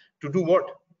technologies to do what?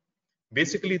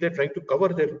 Basically, they're trying to cover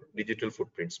their digital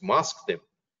footprints, mask them.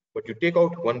 But you take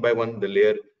out one by one the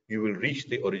layer, you will reach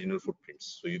the original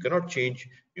footprints. So you cannot change,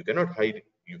 you cannot hide,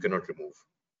 you cannot remove.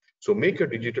 So make your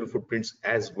digital footprints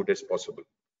as good as possible.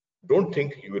 Don't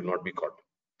think you will not be caught.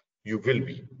 You will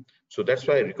be. So that's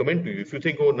why I recommend to you, if you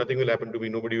think, oh, nothing will happen to me,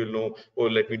 nobody will know, oh,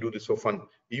 let me do this for fun.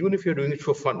 Even if you're doing it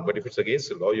for fun, but if it's against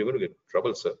the law, you're going to get in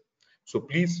trouble, sir. So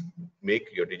please make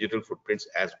your digital footprints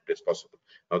as good as possible.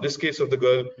 Now, this case of the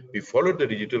girl, we followed the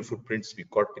digital footprints, we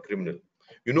caught the criminal.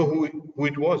 You know who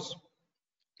it was?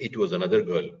 It was another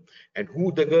girl. And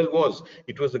who the girl was?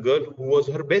 It was the girl who was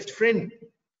her best friend,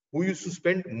 who used to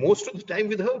spend most of the time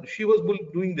with her. She was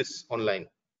doing this online.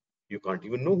 You can't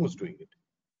even know who's doing it.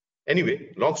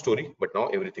 Anyway, long story, but now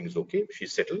everything is okay.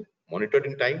 She's settled, monitored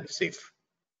in time, safe.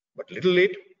 But little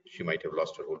late, she might have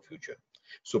lost her whole future.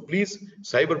 So please,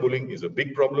 cyberbullying is a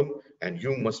big problem and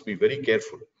you must be very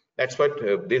careful. That's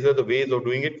what these are the ways of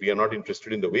doing it. We are not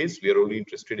interested in the ways, we are only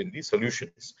interested in the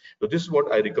solutions. So this is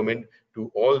what I recommend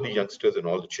to all the youngsters and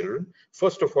all the children.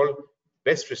 First of all,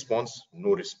 best response,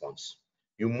 no response.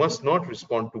 You must not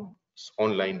respond to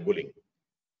online bullying.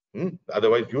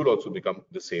 Otherwise, you'll also become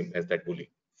the same as that bully.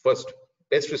 First,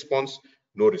 best response,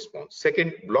 no response.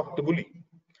 Second, block the bully.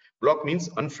 Block means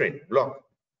unfriend, block,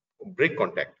 break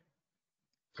contact.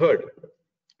 Third,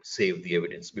 save the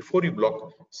evidence. Before you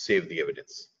block, save the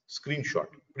evidence. Screenshot,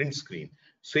 print screen,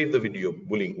 save the video,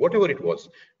 bullying, whatever it was,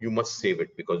 you must save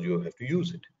it because you have to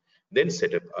use it. Then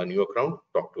set up a new account,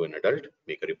 talk to an adult,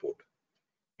 make a report.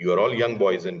 You are all young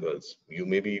boys and girls. You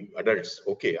may be adults.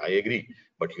 Okay, I agree.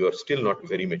 But you are still not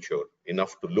very mature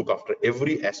enough to look after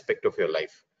every aspect of your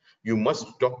life. You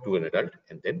must talk to an adult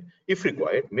and then, if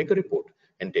required, make a report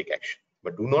and take action.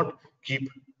 But do not keep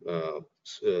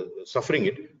suffering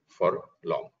it for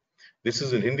long. This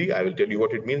is in Hindi. I will tell you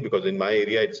what it means because in my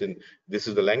area, this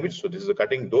is the language. So this is a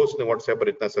cutting. Dost ne WhatsApp par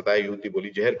itna sataya yuti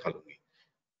boli zahar kha lungi.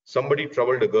 Somebody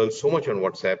troubled a girl so much on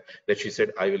WhatsApp that she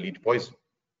said, I will eat poison.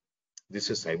 This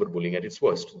is cyberbullying at its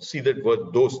worst. See that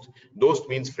word dost. Dost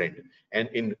means friend. And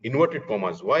in inverted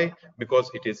commas. Why? Because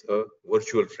it is a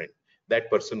virtual friend. That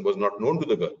person was not known to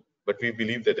the girl. But we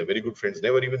believe that they're very good friends,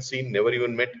 never even seen, never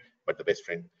even met, but the best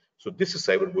friend. So this is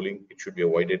cyberbullying. It should be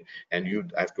avoided. And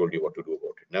I've told you what to do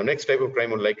about it. Now, next type of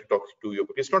crime I would like to talk to you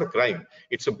about. It's not a crime.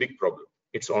 It's a big problem.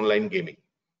 It's online gaming.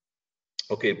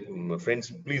 Okay, friends,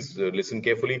 please listen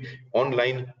carefully.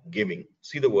 Online gaming.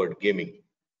 See the word gaming.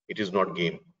 It is not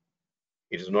game.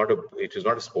 It is not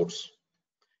a sports.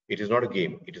 It is not a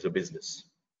game. It is a business.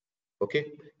 Okay.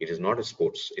 It is not a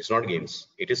sports. It's not games.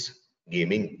 It is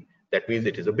gaming. That means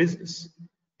it is a business.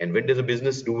 And when does a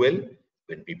business do well?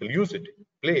 When people use it,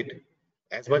 play it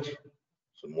as much,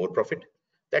 so more profit.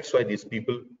 That's why these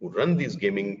people who run these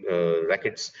gaming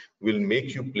rackets will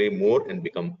make you play more and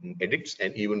become addicts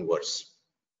and even worse.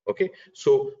 Okay.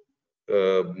 So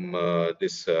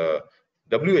this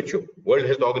WHO, World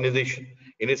Health Organization,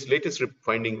 in its latest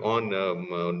finding on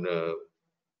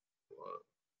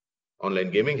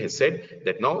online gaming has said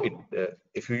that now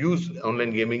if you use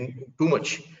online gaming too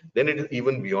much, then it is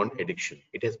even beyond addiction.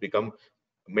 It has become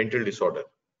a mental disorder,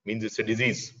 means it's a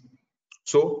disease.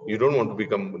 So you don't want to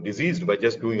become diseased by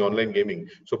just doing online gaming.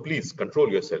 So please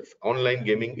control yourself. Online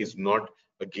gaming is not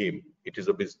a game, it is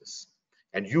a business.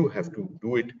 And you have to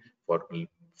do it for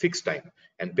fixed time.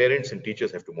 And parents and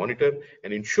teachers have to monitor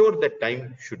and ensure that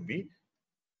time should be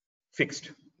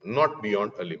fixed, not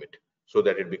beyond a limit, so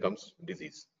that it becomes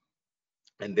disease.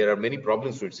 And there are many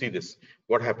problems to see this.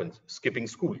 What happens? Skipping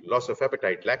school, loss of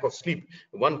appetite, lack of sleep.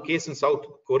 One case in South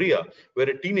Korea where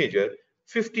a teenager,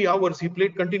 50 hours he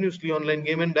played continuously online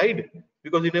game and died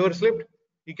because he never slept.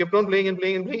 He kept on playing and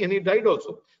playing and playing, and he died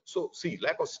also. So see,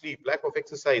 lack of sleep, lack of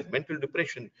exercise, mental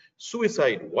depression,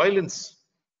 suicide, violence.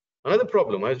 Another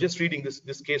problem, I was just reading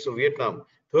this case of Vietnam.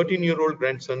 13-year-old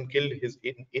grandson killed his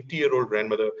 80-year-old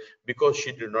grandmother because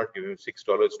she did not give him $6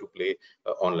 to play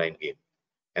an online game.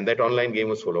 And that online game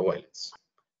was full of violence.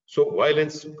 So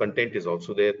violence content is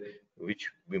also there, which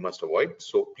we must avoid.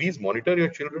 So please monitor your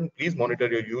children, please monitor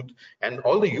your youth, and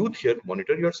all the youth here,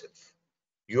 monitor yourself.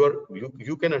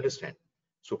 You can understand.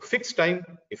 So fix time.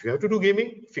 If you have to do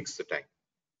gaming, fix the time.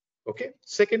 Okay.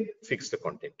 Second, fix the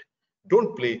content.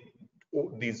 Don't play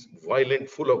these violent,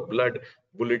 full of blood,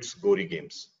 bullets, gory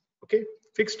games. Okay.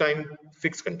 Fix time,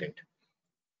 fix content.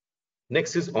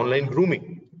 Next is online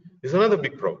grooming. This is another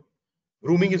big problem.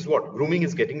 Grooming is what? Grooming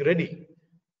is getting ready.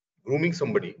 Grooming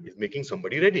somebody is making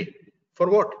somebody ready. For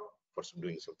what? For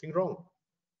doing something wrong.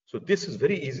 So this is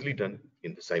very easily done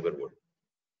in the cyber world.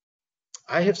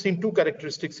 I have seen two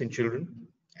characteristics in children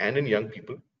and in young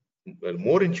people, well,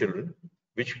 more in children,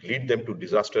 which lead them to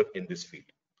disaster in this field.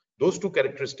 Those two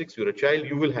characteristics, you're a child,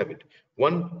 you will have it.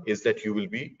 One is that you will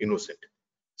be innocent.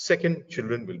 Second,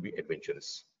 children will be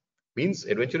adventurous.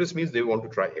 Adventurous means they want to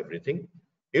try everything.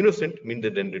 Innocent means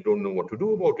that then they don't know what to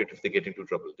do about it if they get into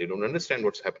trouble. They don't understand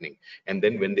what's happening. And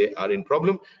then when they are in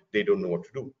problem, they don't know what to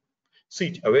do.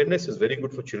 See, awareness is very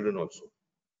good for children also.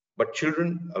 But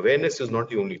children, awareness is not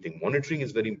the only thing. Monitoring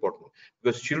is very important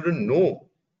because children know,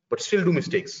 but still do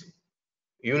mistakes,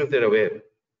 even if they're aware,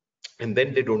 and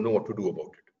then they don't know what to do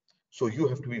about it. So you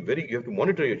have to be you have to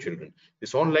monitor your children.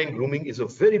 This online grooming is a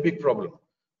very big problem.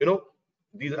 You know,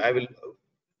 these I will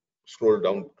scroll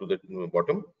down to the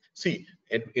bottom. See,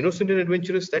 and innocent and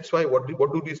adventurous. That's why what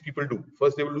do these people do?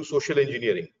 First, they will do social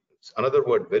engineering. It's another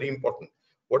word, very important.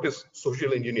 What is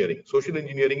social engineering? Social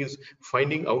engineering is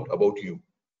finding out about you.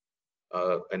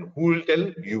 And who will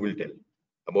tell? You will tell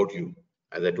about you.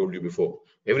 As I told you before,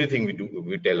 everything we do,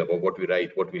 we tell about what we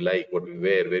write, what we like, what we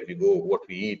wear, where we go, what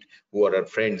we eat, who are our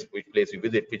friends, which place we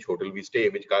visit, which hotel we stay,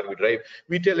 which car we drive.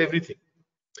 We tell everything.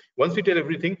 Once we tell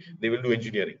everything, they will do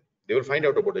engineering. They will find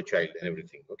out about the child and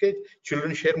everything. Okay,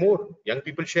 children share more, young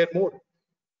people share more.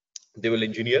 They will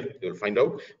engineer, they will find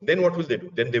out. Then what will they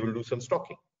do? Then they will do some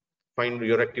stalking. Find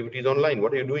your activities online.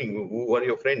 What are you doing? Who are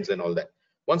your friends and all that?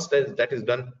 Once that is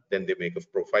done, then they make a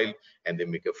profile and they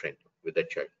make a friend with that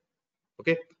child.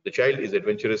 Okay, the child is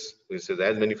adventurous. He says,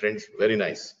 as many friends, very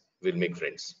nice. We'll make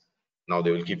friends. Now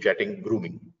they will keep chatting,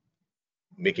 grooming,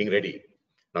 making ready.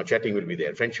 Now chatting will be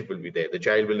there, friendship will be there. The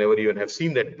child will never even have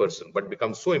seen that person, but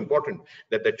becomes so important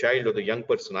that the child or the young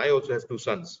person. I also have two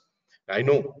sons. I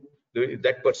know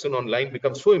that person online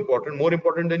becomes so important, more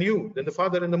important than you, than the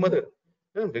father and the mother,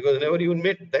 because they never even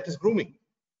met. That is grooming.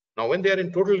 Now, when they are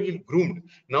in totally groomed,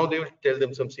 now they will tell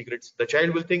them some secrets. The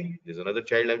child will think there's another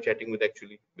child I'm chatting with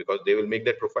actually, because they will make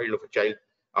that profile of a child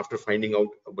after finding out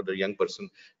about the young person.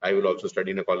 I will also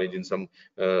study in a college, in some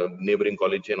neighboring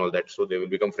college and all that. So they will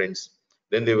become friends.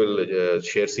 Then they will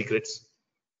share secrets.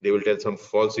 They will tell some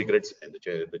false secrets, and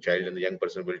the child and the young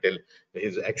person will tell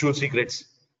his actual secrets.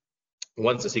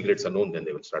 Once the secrets are known, then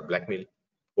they will start blackmailing.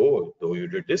 Oh, though you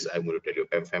did this, I'm going to tell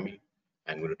your family.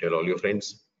 I'm going to tell all your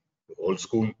friends, whole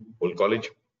school, whole college.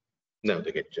 Now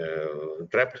they get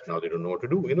trapped. Now they don't know what to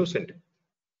do. Innocent.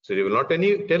 So they will not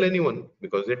tell anyone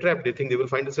because they're trapped. They think they will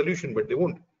find a solution, but they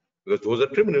won't, because those are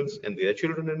criminals and they are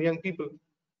children and young people,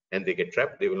 and they get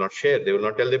trapped. They will not share. They will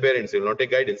not tell their parents. They will not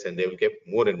take guidance, and they will get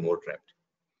more and more trapped.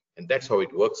 And that's how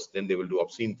it works. Then they will do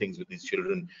obscene things with these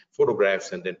children,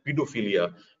 photographs, and then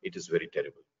pedophilia. It is very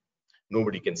terrible.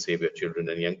 Nobody can save your children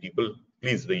and young people.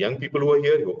 Please, the young people who are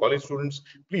here, who are college students,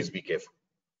 please be careful.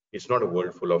 It's not a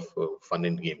world full of fun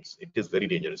and games. It is very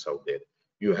dangerous out there.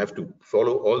 You have to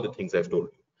follow all the things I've told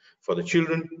you. For the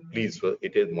children, please,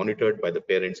 it is monitored by the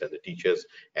parents and the teachers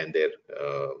and their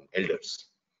elders.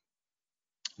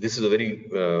 This is a very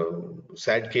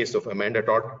sad case of Amanda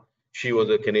Todd. She was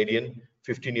a Canadian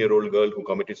 15-year-old girl who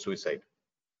committed suicide.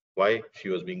 Why? She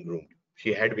was being groomed.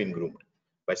 She had been groomed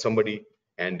by somebody,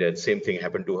 and the same thing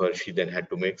happened to her. She then had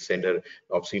to send her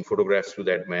obscene photographs to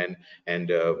that man,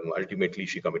 and ultimately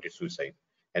she committed suicide.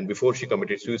 And before she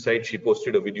committed suicide, she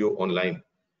posted a video online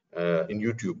in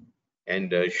YouTube,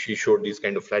 and she showed these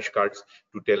kind of flashcards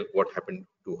to tell what happened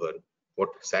to her, what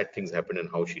sad things happened, and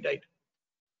how she died.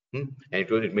 And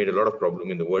it made a lot of problem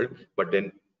in the world, but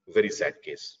then very sad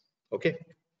case. Okay.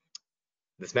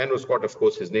 This man was caught, of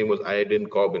course. His name was Aydin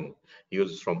Corbin. He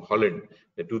was from Holland.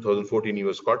 In 2014, he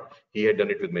was caught. He had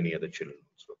done it with many other children.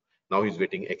 So now he's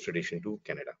waiting extradition to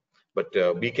Canada. But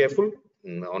be careful.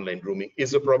 Online grooming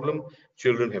is a problem.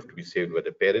 Children have to be saved by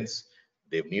the parents.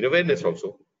 They need awareness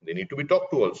also. They need to be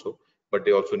talked to also, but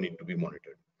they also need to be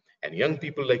monitored. And young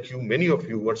people like you, many of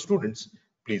you who are students,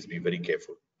 please be very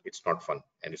careful. It's not fun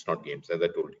and it's not games, as I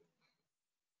told you.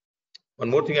 One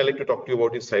more thing I'd like to talk to you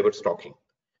about is cyber stalking.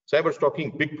 Cyber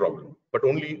stalking, big problem, but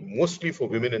mostly for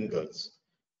women and girls.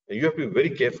 And you have to be very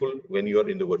careful when you are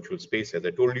in the virtual space. As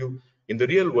I told you, in the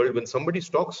real world, when somebody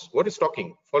stalks, what is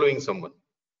stalking? Following someone,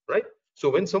 right? So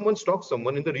when someone stalks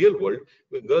someone in the real world,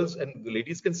 girls and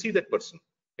ladies can see that person.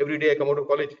 Every day I come out of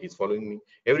college, he's following me.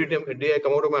 Every day I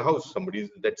come out of my house,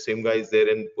 that same guy is there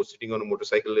and sitting on a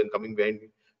motorcycle and coming behind me.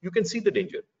 You can see the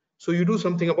danger. So you do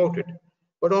something about it.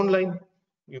 But online,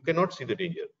 you cannot see the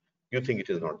danger. You think it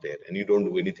is not there and you don't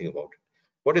do anything about it.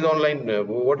 What is online?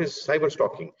 What is cyber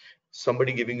stalking?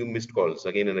 Somebody giving you missed calls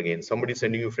again and again. Somebody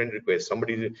sending you friend requests.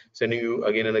 Somebody sending you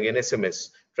again and again SMS,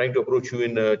 trying to approach you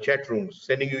in chat rooms,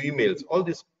 sending you emails. All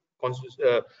this,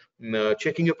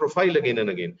 checking your profile again and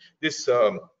again. This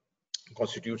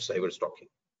constitutes cyber stalking.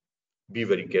 Be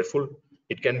very careful.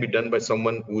 It can be done by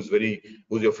someone who's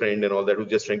your friend and all that, who's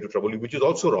just trying to trouble you, which is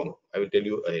also wrong. I will tell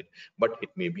you ahead, but it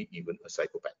may be even a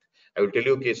psychopath. I will tell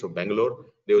you a case of Bangalore.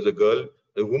 There was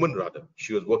a woman rather.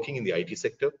 She was working in the IT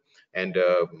sector, and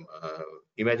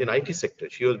imagine IT sector.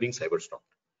 She was being cyber stalked.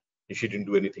 And she didn't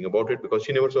do anything about it because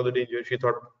she never saw the danger. She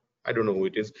thought, I don't know who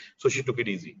it is, so she took it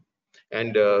easy.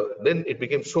 And then it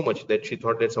became so much that she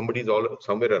thought that somebody's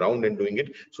somewhere around and doing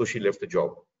it, so she left the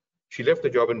job. She left the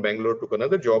job in Bangalore, took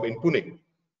another job in Pune,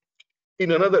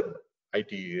 in another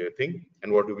IT thing.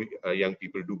 And what do we young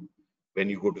people do? When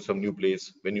you go to some new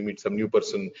place, when you meet some new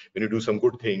person, when you do some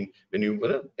good thing, when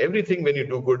you everything, when you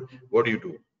do good, what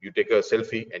do? You take a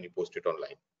selfie and you post it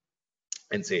online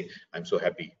and say, I'm so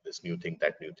happy, this new thing,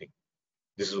 that new thing.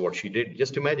 This is what she did.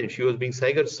 Just imagine, she was being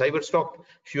cyber stalked.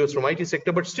 She was from IT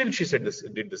sector, but still she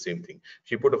did the same thing.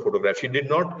 She put a photograph. She did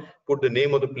not put the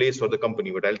name of the place or the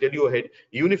company. But I'll tell you ahead,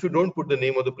 even if you don't put the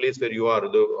name of the place where you are,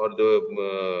 or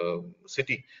the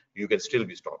city, you can still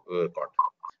be caught.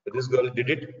 But this girl did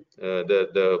it,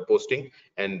 the posting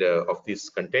and of this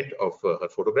content of her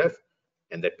photograph,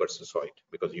 and that person saw it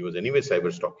because he was anyway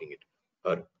cyber stalking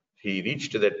her. He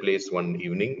reached that place one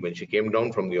evening when she came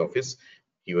down from the office.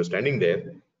 He was standing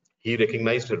there. He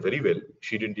recognized her very well.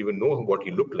 She didn't even know what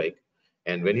he looked like.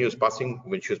 And when she was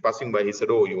passing by, he said,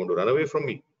 "Oh, you want to run away from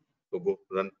me? So go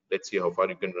run. Let's see how far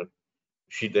you can run."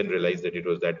 She then realized that it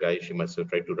was that guy. She must have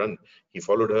tried to run. He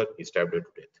followed her. He stabbed her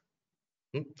to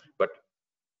death. But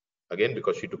again,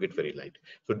 because she took it very light.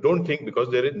 So don't think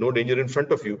because there is no danger in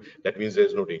front of you, that means there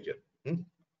is no danger.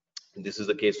 This is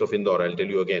the case of Indore. I'll tell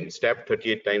you again. Stabbed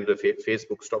 38 times, the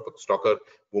Facebook stalker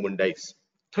woman dies.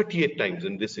 38 times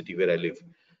in this city where I live.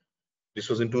 This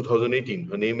was in 2018.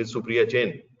 Her name is Supriya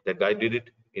Jain. That guy did it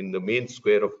in the main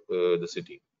square of the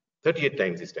city. 38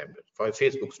 times he stabbed her for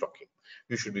Facebook stalking.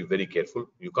 You should be very careful.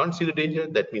 You can't see the danger.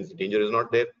 That means the danger is not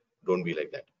there. Don't be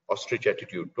like that. Ostrich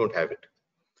attitude. Don't have it.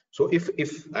 So if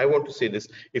I want to say this,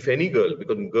 if any girl,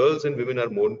 because girls and women are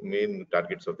more main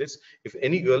targets of this, if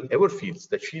any girl ever feels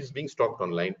that she is being stalked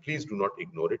online, please do not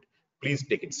ignore it. Please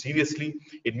take it seriously.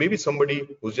 It may be somebody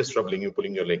who's just troubling you,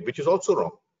 pulling your leg, which is also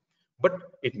wrong. But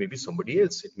it may be somebody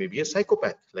else. It may be a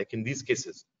psychopath, like in these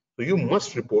cases. So you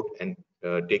must report and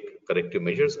take corrective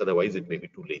measures. Otherwise, it may be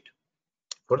too late.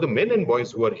 For the men and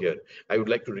boys who are here, I would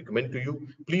like to recommend to you,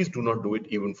 please do not do it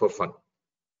even for fun.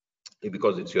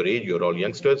 Because it's your age, you're all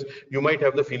youngsters, you might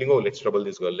have the feeling, oh, let's trouble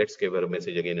this girl, let's give her a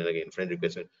message again and again, friend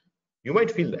request. You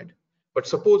might feel that. But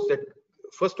suppose that,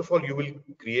 first of all, you will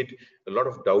create a lot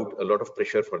of doubt, a lot of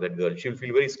pressure for that girl. She'll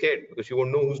feel very scared because she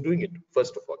won't know who's doing it,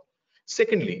 first of all.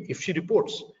 Secondly, if she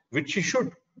reports, which she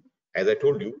should, as I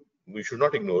told you, we should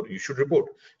not ignore, you should report.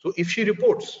 So if she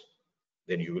reports,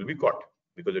 then you will be caught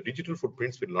because the digital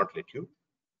footprints will not let you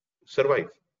survive,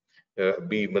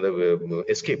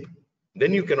 escape.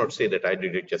 Then you cannot say that I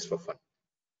did it just for fun.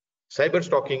 Cyber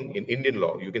stalking in Indian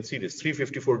law, you can see this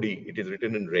 354D, it is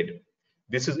written in red.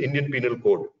 This is Indian Penal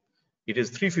Code. It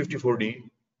is 354D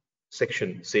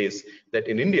section says that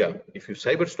in India, if you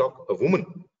cyber stalk a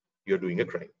woman, you're doing a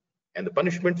crime. And the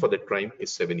punishment for that crime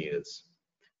is 7 years.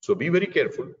 So be very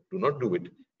careful, do not do it.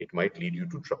 It might lead you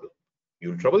to trouble.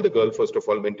 You'll trouble the girl, first of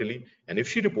all, mentally. And if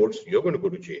she reports, you're going to go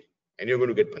to jail and you're going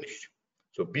to get punished.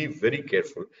 So be very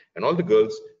careful. And all the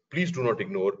girls, please do not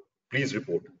ignore, please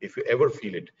report. If you ever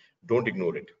feel it, don't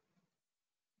ignore it.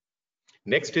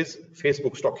 Next is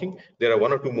Facebook stalking. There are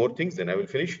one or two more things, then I will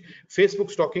finish.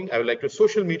 Facebook stalking, I would like to,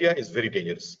 social media is very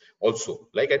dangerous. Also,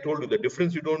 like I told you, the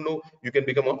difference you don't know, you can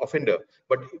become an offender.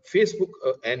 But Facebook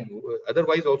and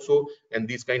otherwise also, and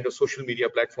these kind of social media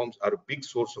platforms are a big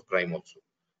source of crime also.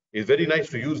 It's very nice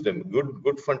to use them.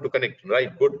 Good fun to connect,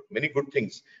 right? Good, many good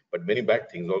things, but many bad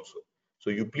things also. So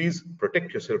you please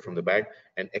protect yourself from the bad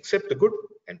and accept the good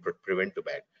and prevent the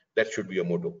bad. That should be your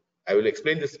motto. I will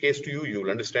explain this case to you. You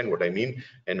will understand what I mean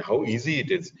and how easy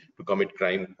it is to commit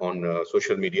crime on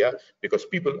social media, because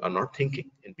people are not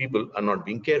thinking and people are not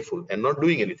being careful and not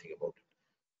doing anything about it.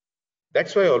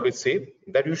 That's why I always say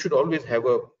that you should always have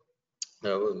a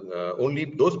only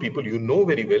those people you know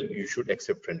very well you should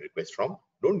accept friend requests from.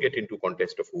 Don't get into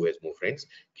contest of who has more friends.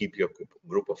 Keep your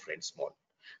group of friends small.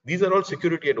 These are all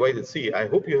security advices. See, I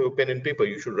hope you have a pen and paper.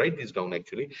 You should write these down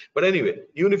actually. But anyway,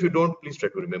 even if you don't, please try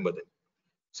to remember them.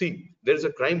 See, there is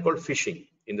a crime called phishing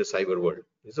in the cyber world.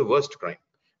 It's the worst crime.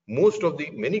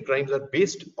 Many crimes are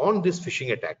based on this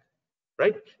phishing attack,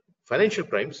 right? Financial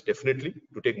crimes, definitely,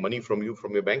 to take money from you,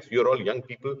 from your banks. You're all young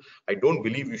people. I don't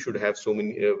believe you should have so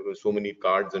many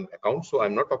cards and accounts. So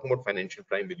I'm not talking about financial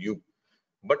crime with you.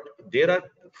 But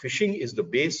phishing is the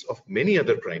base of many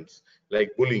other crimes,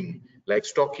 like bullying, like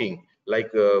stalking, like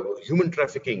human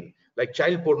trafficking, like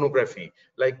child pornography,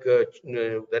 like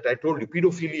that I told you,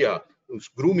 pedophilia,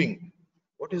 grooming.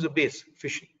 What is the base?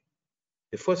 Phishing.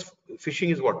 The first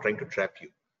phishing is what? Trying to trap you,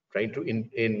 trying to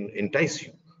entice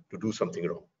you to do something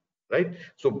wrong, right?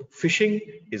 So phishing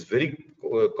is very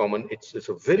common. It's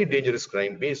a very dangerous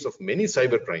crime, base of many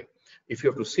cyber crime. If you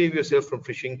have to save yourself from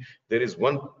phishing, there is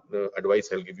one advice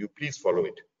I'll give you. Please follow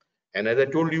it. And as I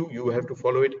told you, you have to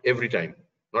follow it every time,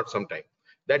 not sometime.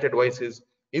 That advice is,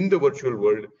 in the virtual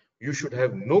world, you should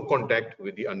have no contact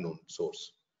with the unknown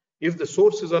source. If the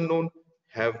source is unknown,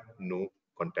 have no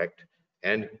contact,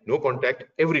 and no contact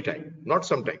every time, not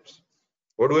sometimes.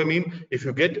 What do I mean? If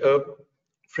you get a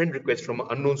friend request from an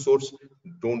unknown source,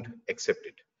 don't accept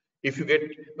it. If you get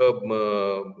a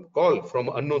call from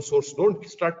an unknown source, don't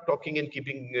start talking and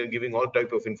giving all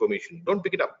type of information. Don't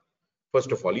pick it up.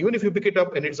 First of all, even if you pick it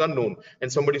up and it's unknown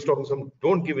and somebody's talking,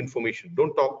 don't give information.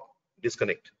 Don't talk.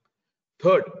 Disconnect.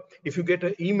 Third, if you get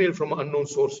an email from an unknown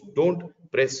source, don't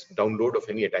press download of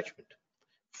any attachment.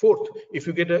 Fourth, if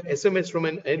you get an SMS from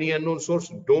any unknown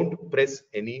source, don't press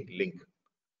any link.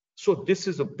 So this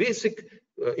is a basic,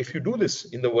 if you do this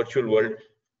in the virtual world,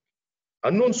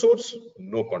 unknown source,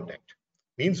 no contact,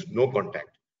 means no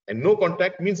contact. And no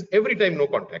contact means every time no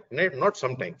contact, not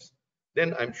sometimes.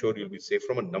 Then I'm sure you'll be safe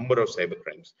from a number of cyber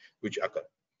crimes which occur.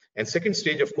 And second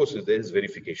stage, of course, is there is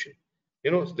verification.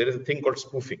 You know, there is a thing called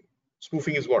spoofing.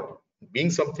 Spoofing is what? Being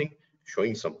something,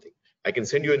 showing something. I can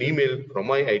send you an email from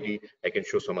my ID, I can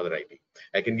show some other ID.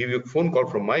 I can give you a phone call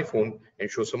from my phone and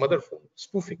show some other phone.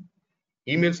 Spoofing,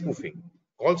 email spoofing,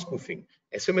 call spoofing,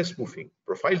 SMS spoofing,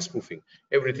 profile spoofing,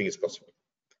 everything is possible.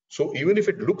 So even if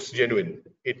it looks genuine,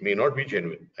 it may not be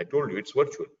genuine. I told you it's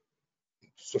virtual.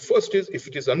 So first is, if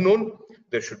it is unknown,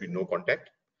 there should be no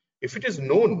contact. If it is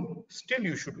known, still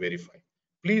you should verify.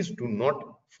 Please do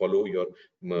not follow your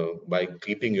by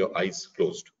keeping your eyes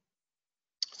closed.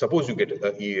 Suppose you get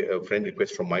a friend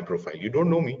request from my profile. You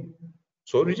don't know me,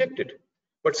 so reject it.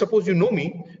 But suppose you know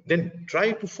me, then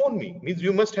try to phone me. Means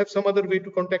you must have some other way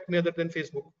to contact me other than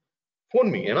Facebook.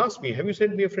 Phone me and ask me, have you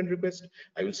sent me a friend request?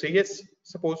 I will say yes,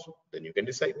 suppose. Then you can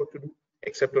decide what to do,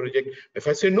 accept or reject. If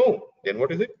I say no, then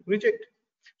what is it? Reject.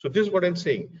 So this is what I'm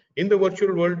saying. In the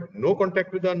virtual world, no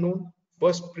contact with the unknown.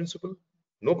 First principle,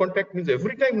 no contact means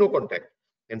every time no contact.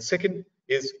 And second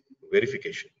is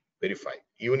verification. Verify,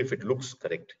 even if it looks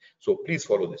correct. So please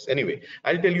follow this. Anyway,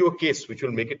 I'll tell you a case which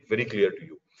will make it very clear to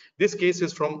you. This case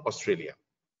is from Australia.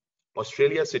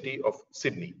 Australia city of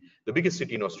Sydney, the biggest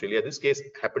city in Australia. This case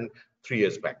happened 3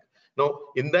 years back. Now,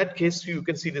 in that case, you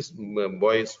can see this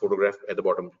boy's photograph at the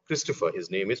bottom. Christopher,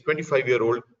 his name is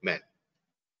 25-year-old man.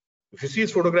 If you see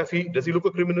his photography, does he look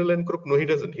a criminal and crook? No, he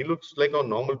doesn't. He looks like a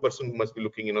normal person who must be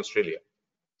looking in Australia.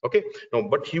 Okay, no,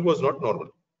 but he was not normal.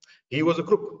 He was a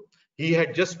crook. He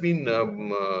had just been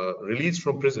released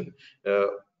from prison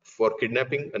for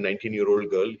kidnapping a 19-year-old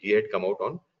girl. He had come out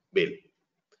on bail.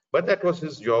 But that was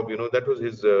his job, you know, that was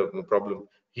his problem.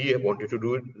 He wanted to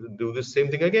do the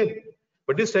same thing again.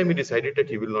 But this time he decided that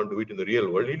he will not do it in the real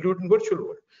world. He'll do it in virtual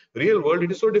world. Real world,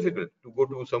 it is so difficult to go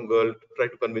to some girl, try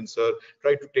to convince her,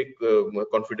 try to take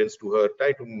confidence to her,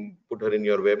 try to put her in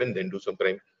your web and then do some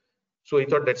crime. So he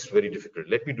thought that's very difficult.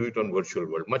 Let me do it on virtual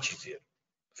world, much easier.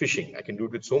 Phishing, I can do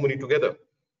it with so many together.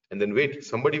 And then wait,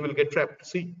 somebody will get trapped.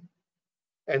 See.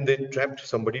 And then trapped,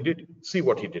 somebody did. See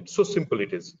what he did. So simple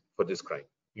it is for this crime.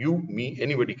 You, me,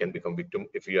 anybody can become victim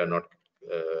if we are not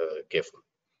careful.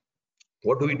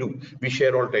 What do? We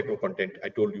share all type of content. I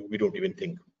told you, we don't even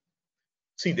think.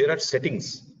 See, there are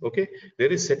settings, okay?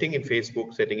 There is setting in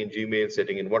Facebook, setting in Gmail,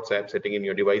 setting in WhatsApp, setting in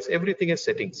your device. Everything has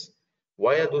settings.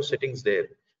 Why are those settings there?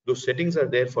 Those settings are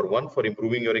there for one, for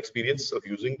improving your experience of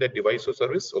using that device or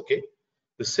service, okay?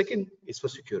 The second is for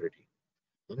security.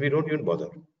 We don't even bother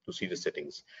to see the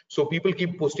settings. So people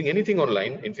keep posting anything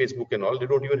online in Facebook and all. They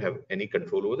don't even have any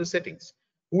control over the settings.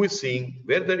 Who is seeing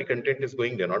where the content is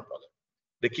going? They're not bothered.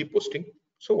 They keep posting.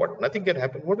 So what? Nothing can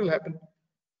happen. What will happen?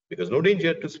 Because no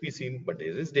danger to be seen, but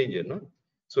there is danger, no?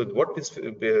 So what this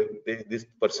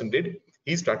person did,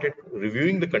 he started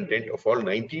reviewing the content of all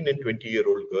 19 and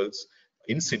 20-year-old girls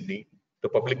in Sydney, the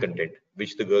public content,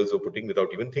 which the girls were putting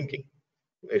without even thinking,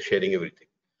 sharing everything.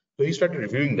 So he started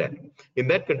reviewing that. In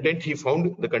that content, he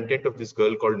found the content of this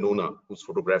girl called Nona, whose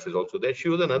photograph is also there. She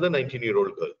was another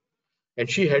 19-year-old girl, and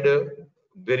she had a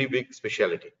very big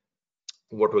speciality.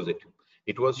 What was it?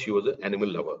 It was she was an animal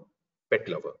lover, pet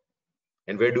lover.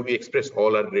 And where do we express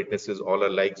all our greatnesses, all our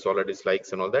likes, all our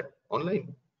dislikes, and all that?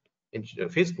 Online, in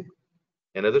Facebook,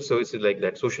 and other services like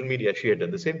that. Social media. She had done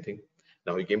the same thing.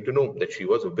 Now he came to know that she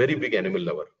was a very big animal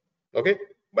lover. Okay,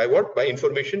 by what? By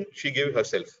information she gave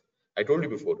herself. I told you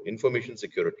before, information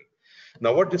security.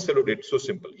 Now what this fellow did, so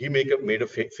simple. He made a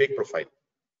fake profile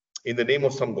in the name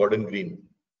of some Gordon Green,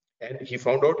 and he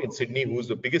found out in Sydney who is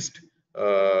the biggest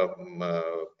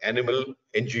animal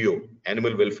NGO,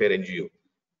 animal welfare NGO.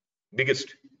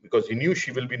 Biggest, because he knew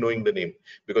she will be knowing the name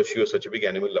because she was such a big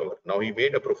animal lover. Now he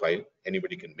made a profile,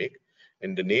 anybody can make,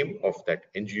 in the name of that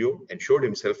NGO, and showed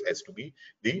himself as to be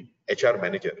the HR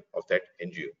manager of that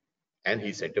NGO. And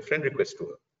he sent a friend request to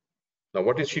her. Now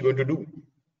what is she going to do?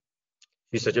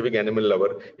 She's such a big animal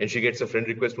lover and she gets a friend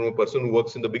request from a person who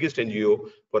works in the biggest NGO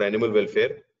for animal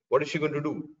welfare. What is she going to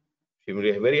do? She will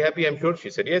be very happy, I'm sure. She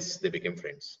said yes, they became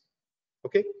friends.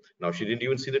 Okay, now she didn't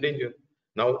even see the danger.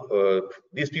 Now,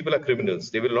 these people are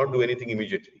criminals. They will not do anything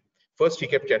immediately. First, he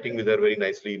kept chatting with her very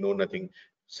nicely, no, nothing.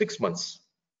 6 months.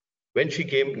 When she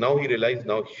came, now he realized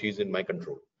now she's in my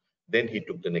control. Then he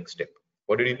took the next step.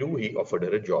 What did he do? He offered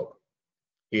her a job.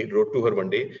 He wrote to her one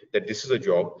day that this is a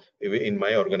job in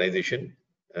my organization.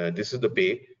 This is the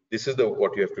pay. This is the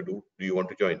what you have to do. Do you want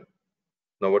to join?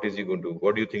 Now, what is he going to do?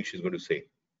 What do you think she's going to say?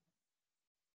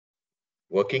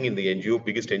 Working in the NGO,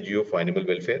 biggest NGO for animal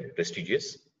welfare,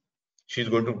 prestigious. She's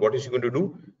going to, what is she going to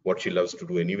do? What she loves to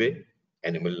do anyway,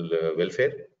 animal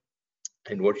welfare.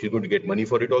 And what she's going to get money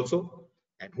for it also.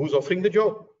 And who's offering the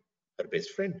job? Her best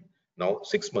friend. Now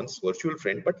 6 months, virtual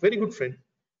friend, but very good friend.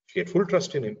 She had full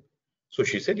trust in him. So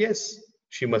she said yes.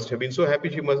 She must have been so happy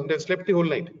she mustn't have slept the whole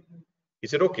night. He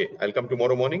said, okay, I'll come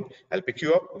tomorrow morning. I'll pick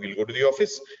you up. We'll go to the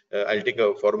office. I'll take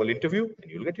a formal interview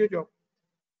and you'll get your job.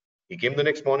 He came the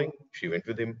next morning. She went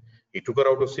with him. He took her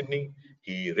out of Sydney.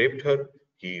 He raped her.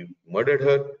 He murdered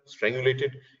her,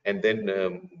 strangulated, and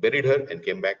then buried her and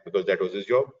came back because that was his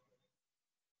job.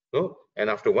 No? And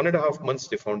after 1.5 months,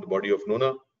 they found the body of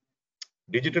Nona.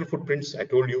 Digital footprints, I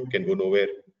told you, can go nowhere.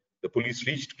 The police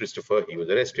reached Christopher. He was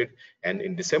arrested. And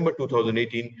in December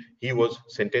 2018, he was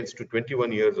sentenced to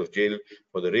 21 years of jail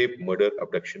for the rape, murder,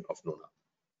 abduction of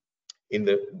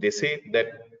Nona. They say that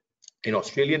in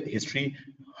Australian history,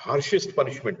 harshest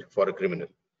punishment for a criminal,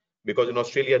 because in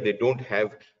Australia they don't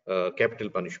have capital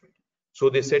punishment. So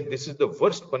they said this is the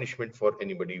worst punishment for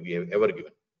anybody we have ever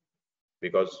given.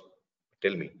 Because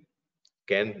tell me,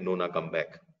 can Nona come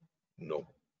back? No.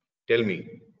 Tell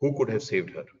me, who could have saved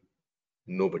her?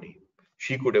 Nobody.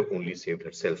 She could have only saved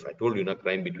herself. I told you, na,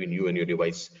 crime between you and your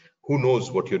device. Who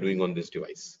knows what you're doing on this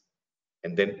device?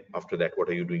 And then after that, what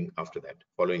are you doing after that?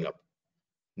 Following up.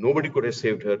 Nobody could have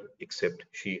saved her except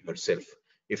she herself.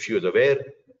 If she was aware,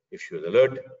 if she was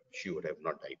alert, she would have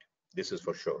not died. This is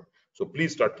for sure. So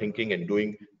please start thinking and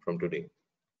doing from today.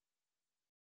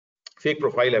 Fake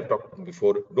profile, I've talked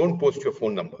before. Don't post your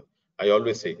phone number. I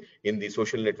always say in the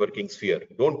social networking sphere,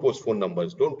 don't post phone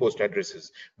numbers, don't post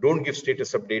addresses, don't give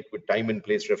status update with time and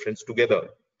place reference together.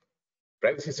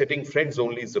 Privacy setting, friends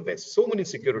only is the best. So many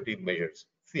security measures.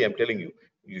 See, I'm telling you,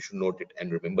 you should note it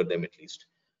and remember them at least.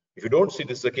 If you don't see,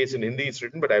 this is the case in Hindi, it's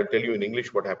written, but I will tell you in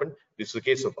English what happened. This is the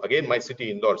case of, again, my city,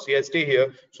 Indore. See, I stay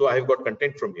here, so I have got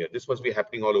content from here. This must be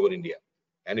happening all over India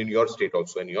and in your state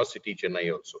also, in your city,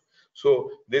 Chennai also.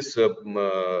 So this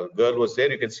girl was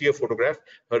there. You can see a photograph.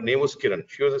 Her name was Kiran.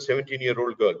 She was a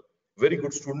 17-year-old girl, very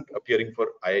good student appearing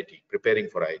for IIT, preparing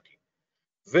for IIT.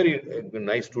 Very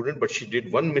nice student, but she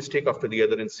did one mistake after the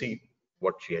other and see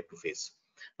what she had to face.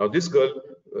 Now this girl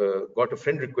got a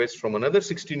friend request from another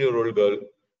 16-year-old girl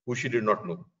who she did not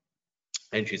know.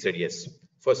 And she said, yes,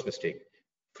 first mistake,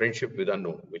 friendship with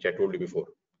unknown, which I told you before.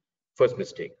 First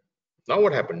mistake. Now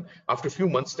what happened? After a few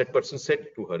months, that person said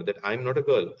to her that I'm not a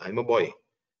girl, I'm a boy.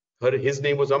 His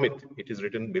name was Amit. It is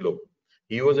written below.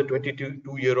 He was a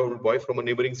 22-year-old boy from a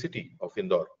neighboring city of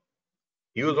Indore.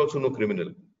 He was also no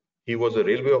criminal. He was a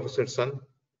railway officer's son,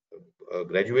 a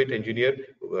graduate engineer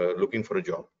looking for a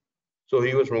job. So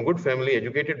he was from a good family,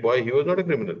 educated boy. He was not a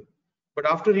criminal. But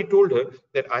after he told her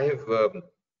that I have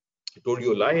told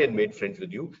you a lie and made friends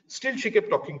with you, still she kept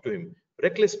talking to him.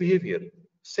 Reckless behavior.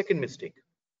 Second mistake.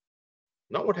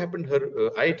 Now what happened? Her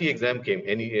IIT exam came,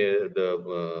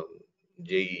 the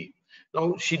JEE.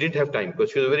 Now she didn't have time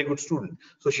because she was a very good student.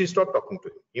 So she stopped talking to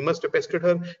him. He must have pestered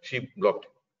her. She blocked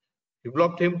him. He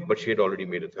blocked him, but she had already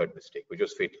made a third mistake, which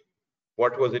was fatal.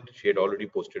 What was it? She had already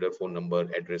posted her phone number,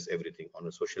 address, everything on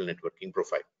a social networking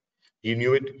profile. He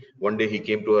knew it. One day he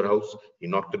came to her house. He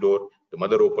knocked the door. The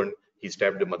mother opened. He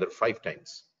stabbed the mother 5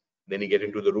 times. Then he get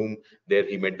into the room. There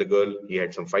he met the girl. He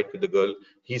had some fight with the girl.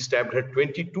 He stabbed her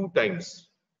 22 times.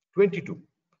 22.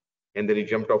 And then he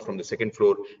jumped off from the second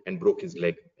floor and broke his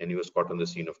leg, and he was caught on the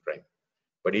scene of crime.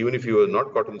 But even if he was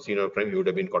not caught on the scene of crime, he would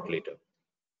have been caught later.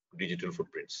 Digital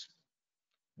footprints.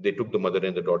 They took the mother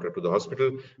and the daughter to the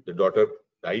hospital. The daughter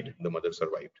died. The mother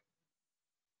survived.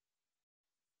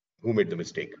 Who made the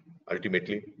mistake?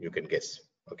 Ultimately, you can guess.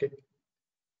 Okay.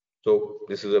 So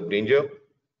this is a danger.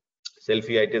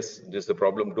 Selfie-itis, this is the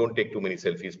problem. Don't take too many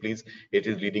selfies, please. It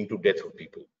is leading to death of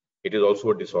people. It is also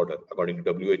a disorder. According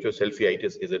to WHO,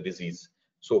 selfie-itis is a disease.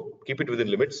 So keep it within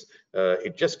limits.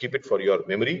 Just keep it for your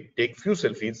memory. Take few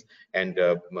selfies and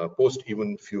post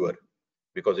even fewer,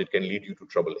 because it can lead you to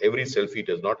trouble. Every selfie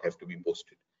does not have to be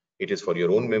posted. It is for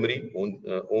your own memory,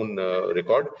 own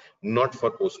record, not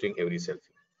for posting every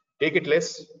selfie. Take it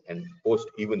less and post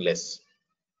even less.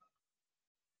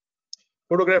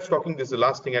 Photograph stalking, this is the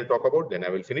last thing I'll talk about, then I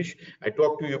will finish. I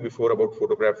talked to you before about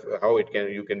photograph, how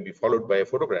you can be followed by a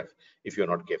photograph if you're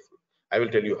not careful. I will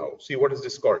tell you how. See, what is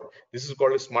this called? This is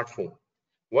called a smartphone.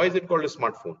 Why is it called a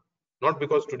smartphone? Not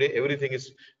because today everything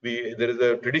is, there is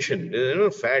a tradition, there is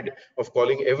a fad of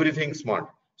calling everything smart.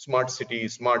 Smart city,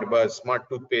 smart bus, smart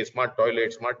toothpaste, smart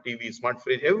toilet, smart TV, smart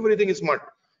fridge, everything is smart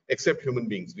except human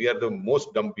beings. We are the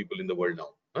most dumb people in the world now.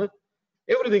 Huh?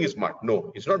 Everything is smart.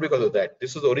 No, it's not because of that.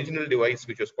 This is the original device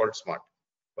which was called smart.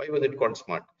 Why was it called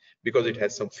smart? Because it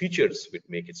has some features which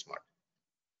make it smart,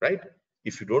 right?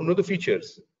 If you don't know the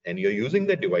features and you're using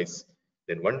that device,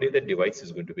 then one day that device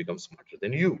is going to become smarter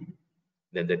than you.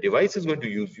 Then the device is going to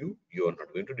use you. You are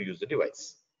not going to use the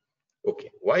device.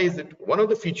 Okay, why is it? One of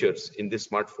the features in this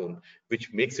smartphone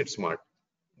which makes it smart,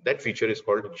 that feature is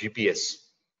called GPS.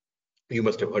 You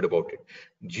must have heard about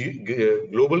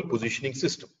it. Global Positioning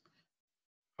System.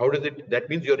 How does it? That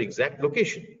means your exact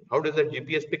location. How does that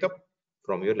GPS pick up?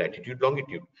 From your latitude,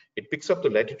 longitude. It picks up the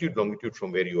latitude, longitude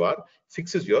from where you are,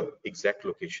 fixes your exact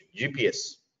location,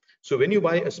 GPS. So when you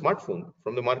buy a smartphone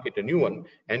from the market, a new one,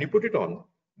 and you put it on,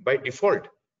 by default,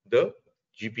 the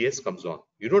GPS comes on.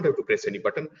 You don't have to press any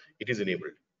button, it is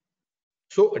enabled.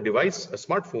 So a device, a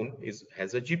smartphone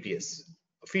has a GPS,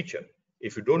 a feature.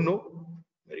 If you don't know,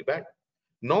 very bad.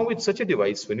 Now with such a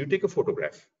device, when you take a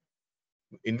photograph,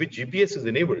 in which GPS is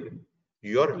enabled,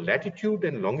 your latitude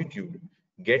and longitude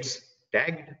gets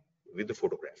tagged with the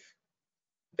photograph.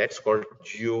 That's called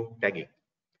geo-tagging.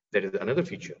 That is another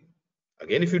feature.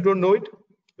 Again, if you don't know it,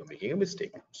 you're making a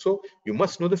mistake. So you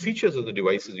must know the features of the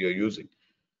devices you're using.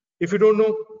 If you don't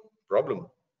know, problem,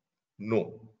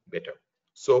 know better.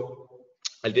 So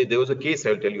there was a case,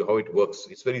 I'll tell you how it works.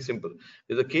 It's very simple.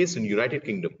 There's a case in United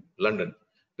Kingdom, London.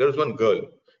 There was one girl.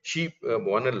 She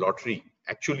won a lottery.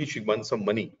 Actually, she won some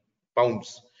money,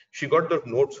 pounds. She got the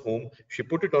notes home. She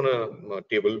put it on a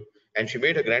table, and she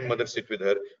made her grandmother sit with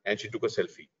her, and she took a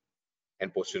selfie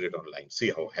and posted it online. See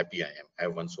how happy I am. I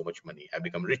have won so much money. I've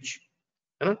become rich.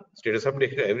 Status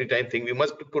update every time thing we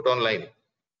must put online.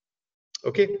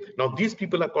 Okay. Now these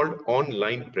people are called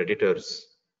online predators.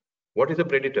 What is a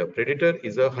predator? Predator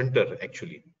is a hunter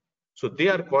actually. So they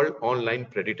are called online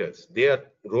predators. They are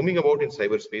roaming about in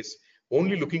cyberspace,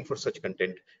 only looking for such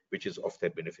content which is of their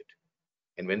benefit.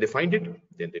 And when they find it,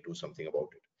 then they do something about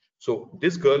it. So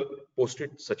this girl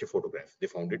posted such a photograph. They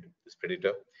found it, this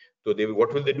predator. So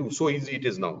what will they do? So easy it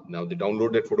is now. Now they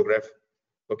download that photograph.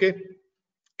 Okay.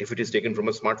 If it is taken from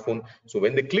a smartphone. So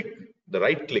when they click the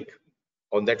right click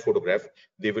on that photograph,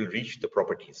 they will reach the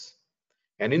properties.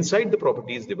 And inside the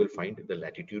properties, they will find the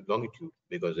latitude, longitude,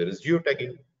 because there is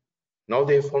geotagging. Now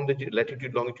they have found the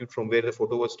latitude, longitude from where the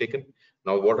photo was taken.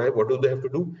 Now what do they have to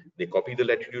do? They copy the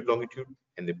latitude, longitude,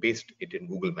 and they paste it in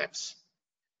Google Maps.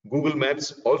 Google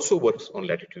Maps also works on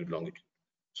latitude, longitude.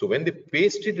 So when they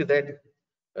pasted that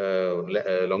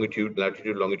latitude,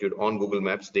 longitude on Google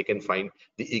Maps, they can find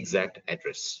the exact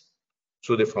address.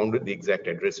 So they found the exact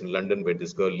address in London where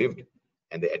this girl lived,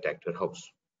 and they attacked her house.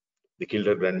 They killed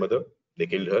her grandmother, they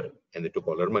killed her, and they took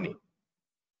all her money.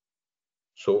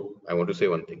 So I want to say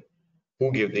one thing.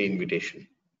 Who gave the invitation?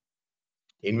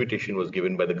 Invitation was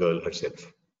given by the girl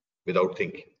herself without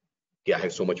thinking. Yeah, I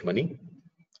have so much money.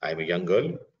 I'm a young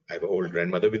girl. I have an old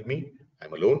grandmother with me.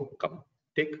 I'm alone, come,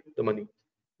 take the money.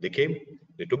 They came,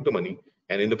 they took the money,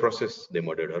 and in the process, they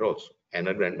murdered her also, and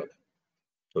her grandmother.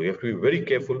 So you have to be very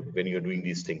careful when you're doing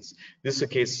these things. This is a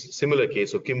case, similar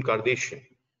case of Kim Kardashian.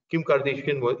 Kim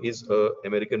Kardashian is an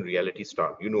American reality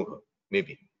star. You know her,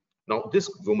 maybe. Now, this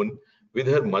woman, with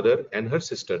her mother and her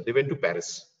sister, they went to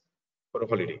Paris for a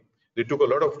holiday. They took a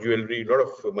lot of jewelry, a lot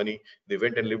of money. They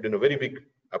went and lived in a very big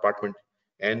apartment.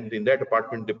 And in that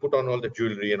apartment, they put on all the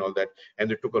jewelry and all that. And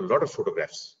they took a lot of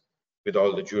photographs with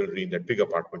all the jewelry in that big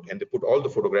apartment. And they put all the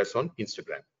photographs on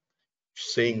Instagram,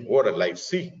 saying, what a life.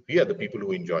 See, we are the people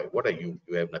who enjoy. What are you?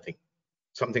 You have nothing.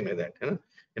 Something like that. And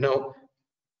now,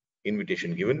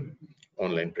 invitation given,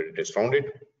 online predators found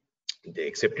it. They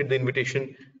accepted the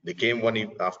invitation. They came one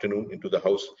afternoon into the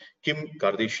house. Kim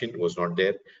Kardashian was not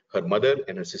there. Her mother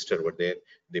and her sister were there.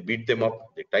 They beat them up.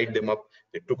 They tied them up.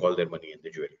 They took all their money and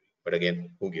the jewelry. But again,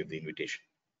 who gave the invitation?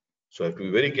 So you have to be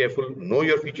very careful. Know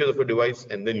your features of a device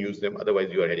and then use them.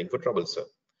 Otherwise, you are heading for trouble, sir.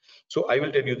 So I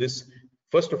will tell you this.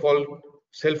 First of all,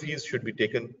 selfies should be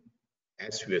taken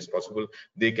as few as possible.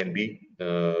 They can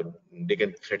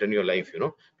threaten your life.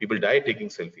 People die taking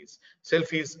selfies.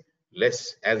 Selfies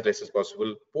as less as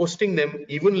possible. Posting them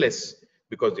even less,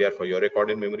 because they are for your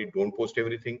record and memory. Don't post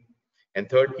everything. And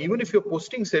third, even if you're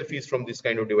posting selfies from this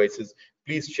kind of devices,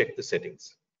 please check the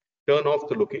settings. Turn off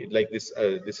the location, like this.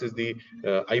 This is the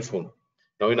iPhone.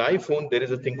 Now in iPhone, there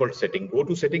is a thing called setting. Go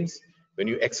to settings. When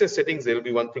you access settings, there will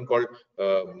be one thing called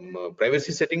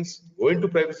privacy settings. Go into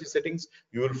privacy settings.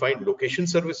 You will find location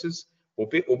services.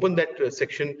 Open that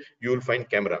section. You will find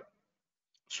camera.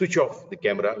 Switch off the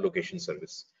camera location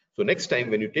service. So next time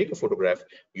when you take a photograph,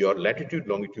 your latitude,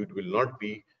 longitude will not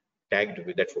be tagged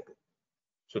with that photo.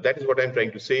 So that is what I'm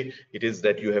trying to say. It is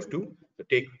that you have to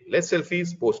take less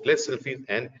selfies, post less selfies,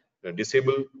 and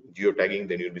disable geotagging.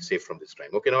 Then you'll be safe from this crime.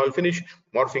 Okay, now I'll finish.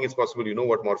 Morphing is possible. You know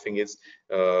what morphing is.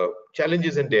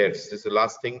 Challenges and dares. This is the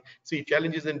last thing. See,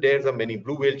 challenges and dares are many.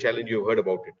 Blue whale challenge, you've heard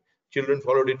about it. Children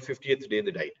followed it. 50th day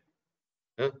they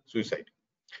died. Suicide.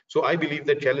 So I believe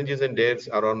that challenges and dares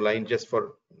are online just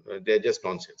for, they're just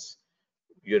nonsense.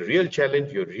 Your real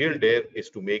challenge, your real dare is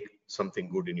to make something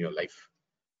good in your life.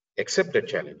 Accept that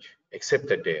challenge, accept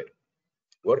that dare.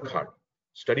 Work hard,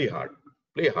 study hard,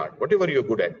 play hard. Whatever you're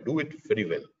good at, do it very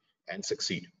well and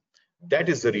succeed. That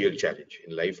is the real challenge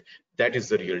in life. That is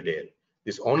the real dare.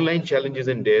 These online challenges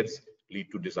and dares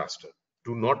lead to disaster.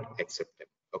 Do not accept them.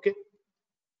 Okay.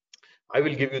 I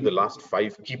will give you the last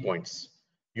 5 key points.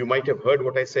 You might have heard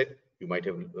what I said. You might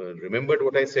have remembered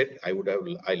what I said. I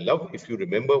love if you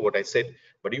remember what I said.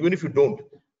 But even if you don't,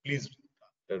 please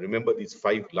remember these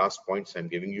 5 last points I'm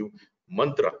giving you.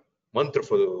 Mantra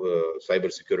for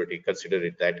cyber security. Consider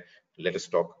it that. Let us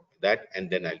talk that, and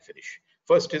then I'll finish.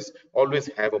 First is always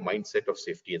have a mindset of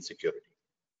safety and security.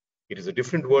 It is a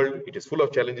different world. It is full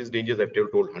of challenges, dangers. I've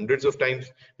told hundreds of times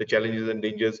the challenges and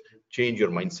dangers. Change your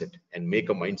mindset and make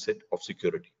a mindset of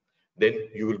security. Then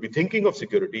you will be thinking of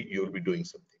security. You will be doing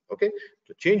something. Okay.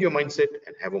 So change your mindset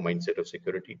and have a mindset of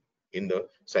security in the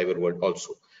cyber world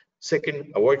also.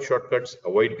 Second, avoid shortcuts,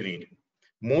 avoid greed.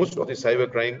 Most of the cyber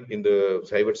crime in the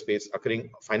cyberspace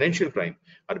occurring, financial crime,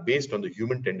 are based on the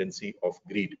human tendency of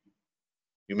greed.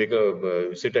 You make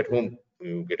a sit at home,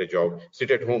 you get a job.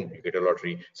 Sit at home, you get a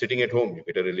lottery. Sitting at home, you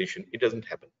get a relation. It doesn't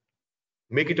happen.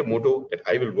 Make it a motto that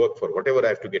I will work for whatever I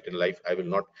have to get in life. I will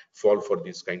not fall for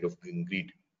this kind of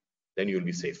greed. Then you will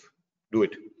be safe. Do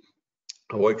it.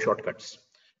 Avoid shortcuts.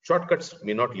 Shortcuts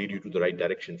may not lead you to the right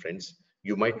direction, friends.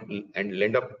 You might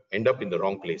end up in the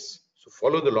wrong place. So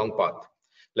follow the long path.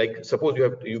 Like suppose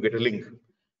you get a link.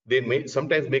 They may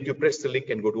sometimes make you press the link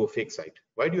and go to a fake site.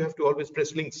 Why do you have to always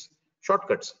press links?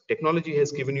 Shortcuts. Technology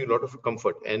has given you a lot of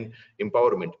comfort and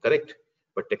empowerment, correct?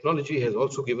 But technology has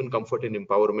also given comfort and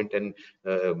empowerment and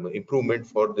improvement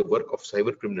for the work of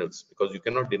cyber criminals, because you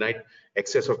cannot deny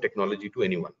access of technology to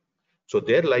anyone. So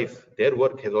their life, their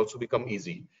work has also become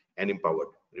easy and empowered.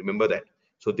 Remember that.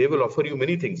 So they will offer you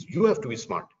many things. You have to be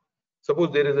smart.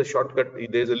 Suppose there is a shortcut,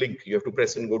 there is a link you have to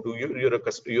press and go to. You're a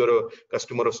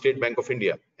customer of State Bank of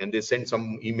India, and they send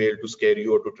some email to scare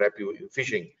you or to trap you,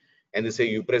 phishing, and they say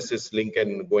you press this link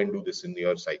and go and do this in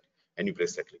your site, and you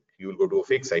press that link. You will go to a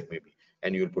fake site maybe,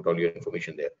 and you will put all your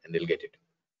information there, and they'll get it.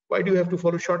 Why do you have to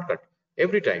follow shortcut?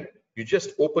 Every time you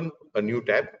just open a new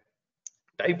tab,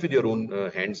 type with your own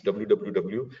hands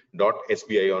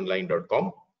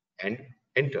www.sbionline.com and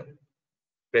enter.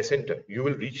 Press enter. You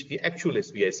will reach the actual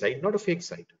SBI site, not a fake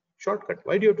site. Shortcut.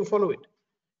 Why do you have to follow it?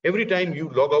 Every time you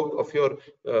log out of your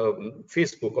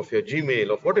Facebook, of your Gmail,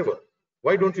 of whatever,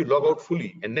 why don't you log out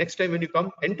fully? And next time when you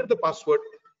come, enter the password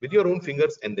with your own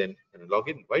fingers and then log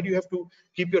in. Why do you have to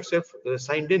keep yourself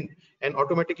signed in and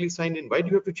automatically sign in? Why do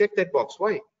you have to check that box?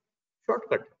 Why?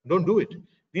 Shortcut. Don't do it.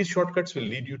 These shortcuts will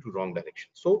lead you to wrong direction.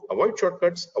 So avoid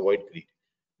shortcuts, avoid greed.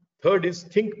 Third is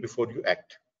think before you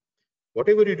act.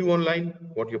 Whatever you do online,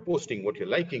 what you're posting, what you're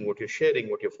liking, what you're sharing,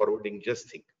 what you're forwarding, just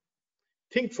think.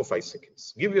 Think for 5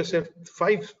 seconds. Give yourself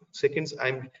 5 seconds,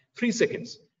 3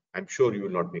 seconds. I'm sure you will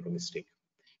not make a mistake.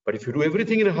 But if you do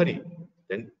everything in a hurry,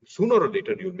 then sooner or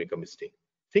later you'll make a mistake.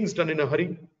 Things done in a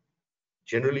hurry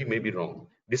generally may be wrong.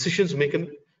 Decisions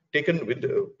taken with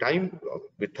time,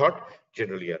 with thought,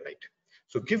 generally are right.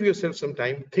 So give yourself some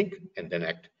time, think, and then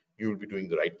act. You will be doing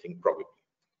the right thing probably.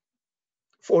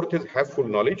 Fourth is have full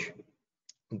knowledge.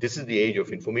 This is the age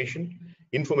of information.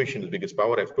 Information is the biggest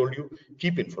power. I've told you,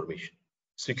 keep information.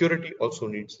 Security also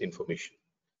needs information.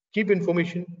 Keep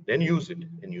information, then use it,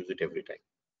 and use it every time.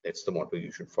 That's the motto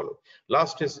you should follow.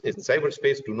 Last is in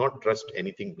cyberspace, do not trust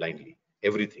anything blindly,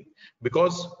 everything,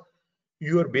 because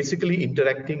you are basically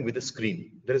interacting with a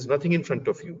screen. There is nothing in front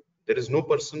of you. There is no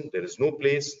person, there is no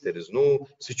place, there is no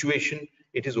situation.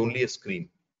 It is only a screen.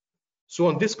 So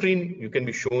on this screen, you can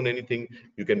be shown anything,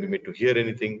 you can be made to hear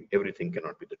anything, everything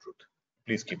cannot be the truth.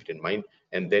 Please keep it in mind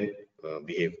and then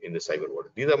behave in the cyber world.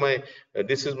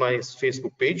 This is my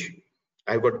Facebook page.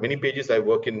 I've got many pages. I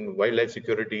work in wildlife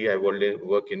security. I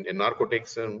work in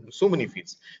narcotics and so many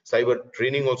fields. Cyber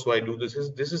training also I do. This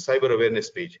is cyber awareness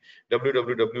page,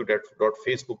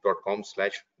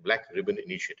 www.facebook.com/Black Ribbon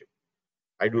Initiative.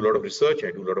 I do a lot of research, I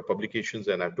do a lot of publications,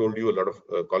 and I've told you a lot of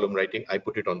column writing. I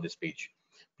put it on this page.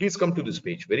 Please come to this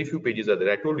page. Very few pages are there.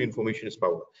 I told you information is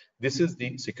power. This is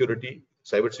the security,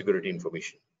 cyber security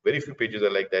information. Very few pages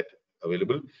are like that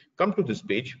available. Come to this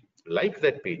page, like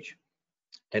that page.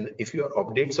 And if your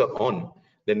updates are on,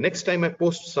 then next time I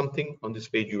post something on this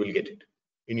page, you will get it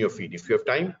in your feed. If you have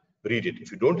time, read it. If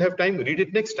you don't have time, read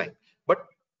it next time. But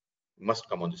must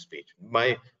come on this page.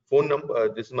 My phone number,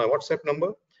 this is my WhatsApp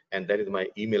number, and that is my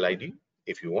email ID.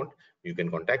 If you want, you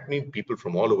can contact me. People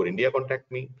from all over India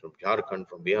contact me, from Jharkhand,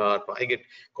 from Bihar. I get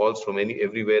calls from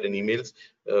everywhere and emails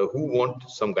who want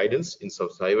some guidance in some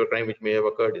cybercrime which may have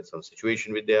occurred, in some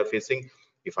situation which they are facing.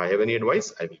 If I have any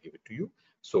advice, I will give it to you.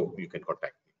 So you can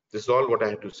contact me. This is all what I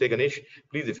have to say, Ganesh.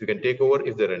 Please, if you can take over,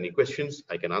 if there are any questions,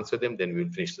 I can answer them, then we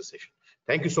will finish the session.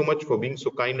 Thank you so much for being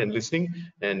so kind and listening.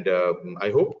 And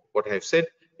I hope what I have said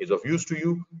is of use to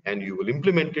you and you will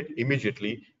implement it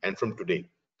immediately and from today.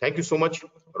 Thank you so much.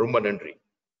 Rumba Nandri.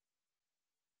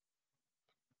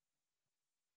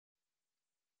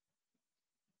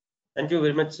 Thank you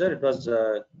very much, sir. It was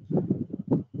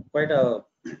quite a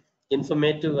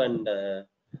informative and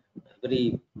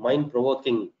very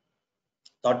mind-provoking,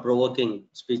 thought-provoking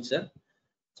speech, sir.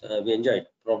 We enjoyed.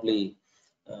 Probably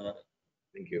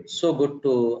Thank you. so good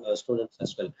to students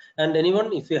as well. And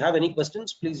anyone, if you have any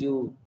questions, please you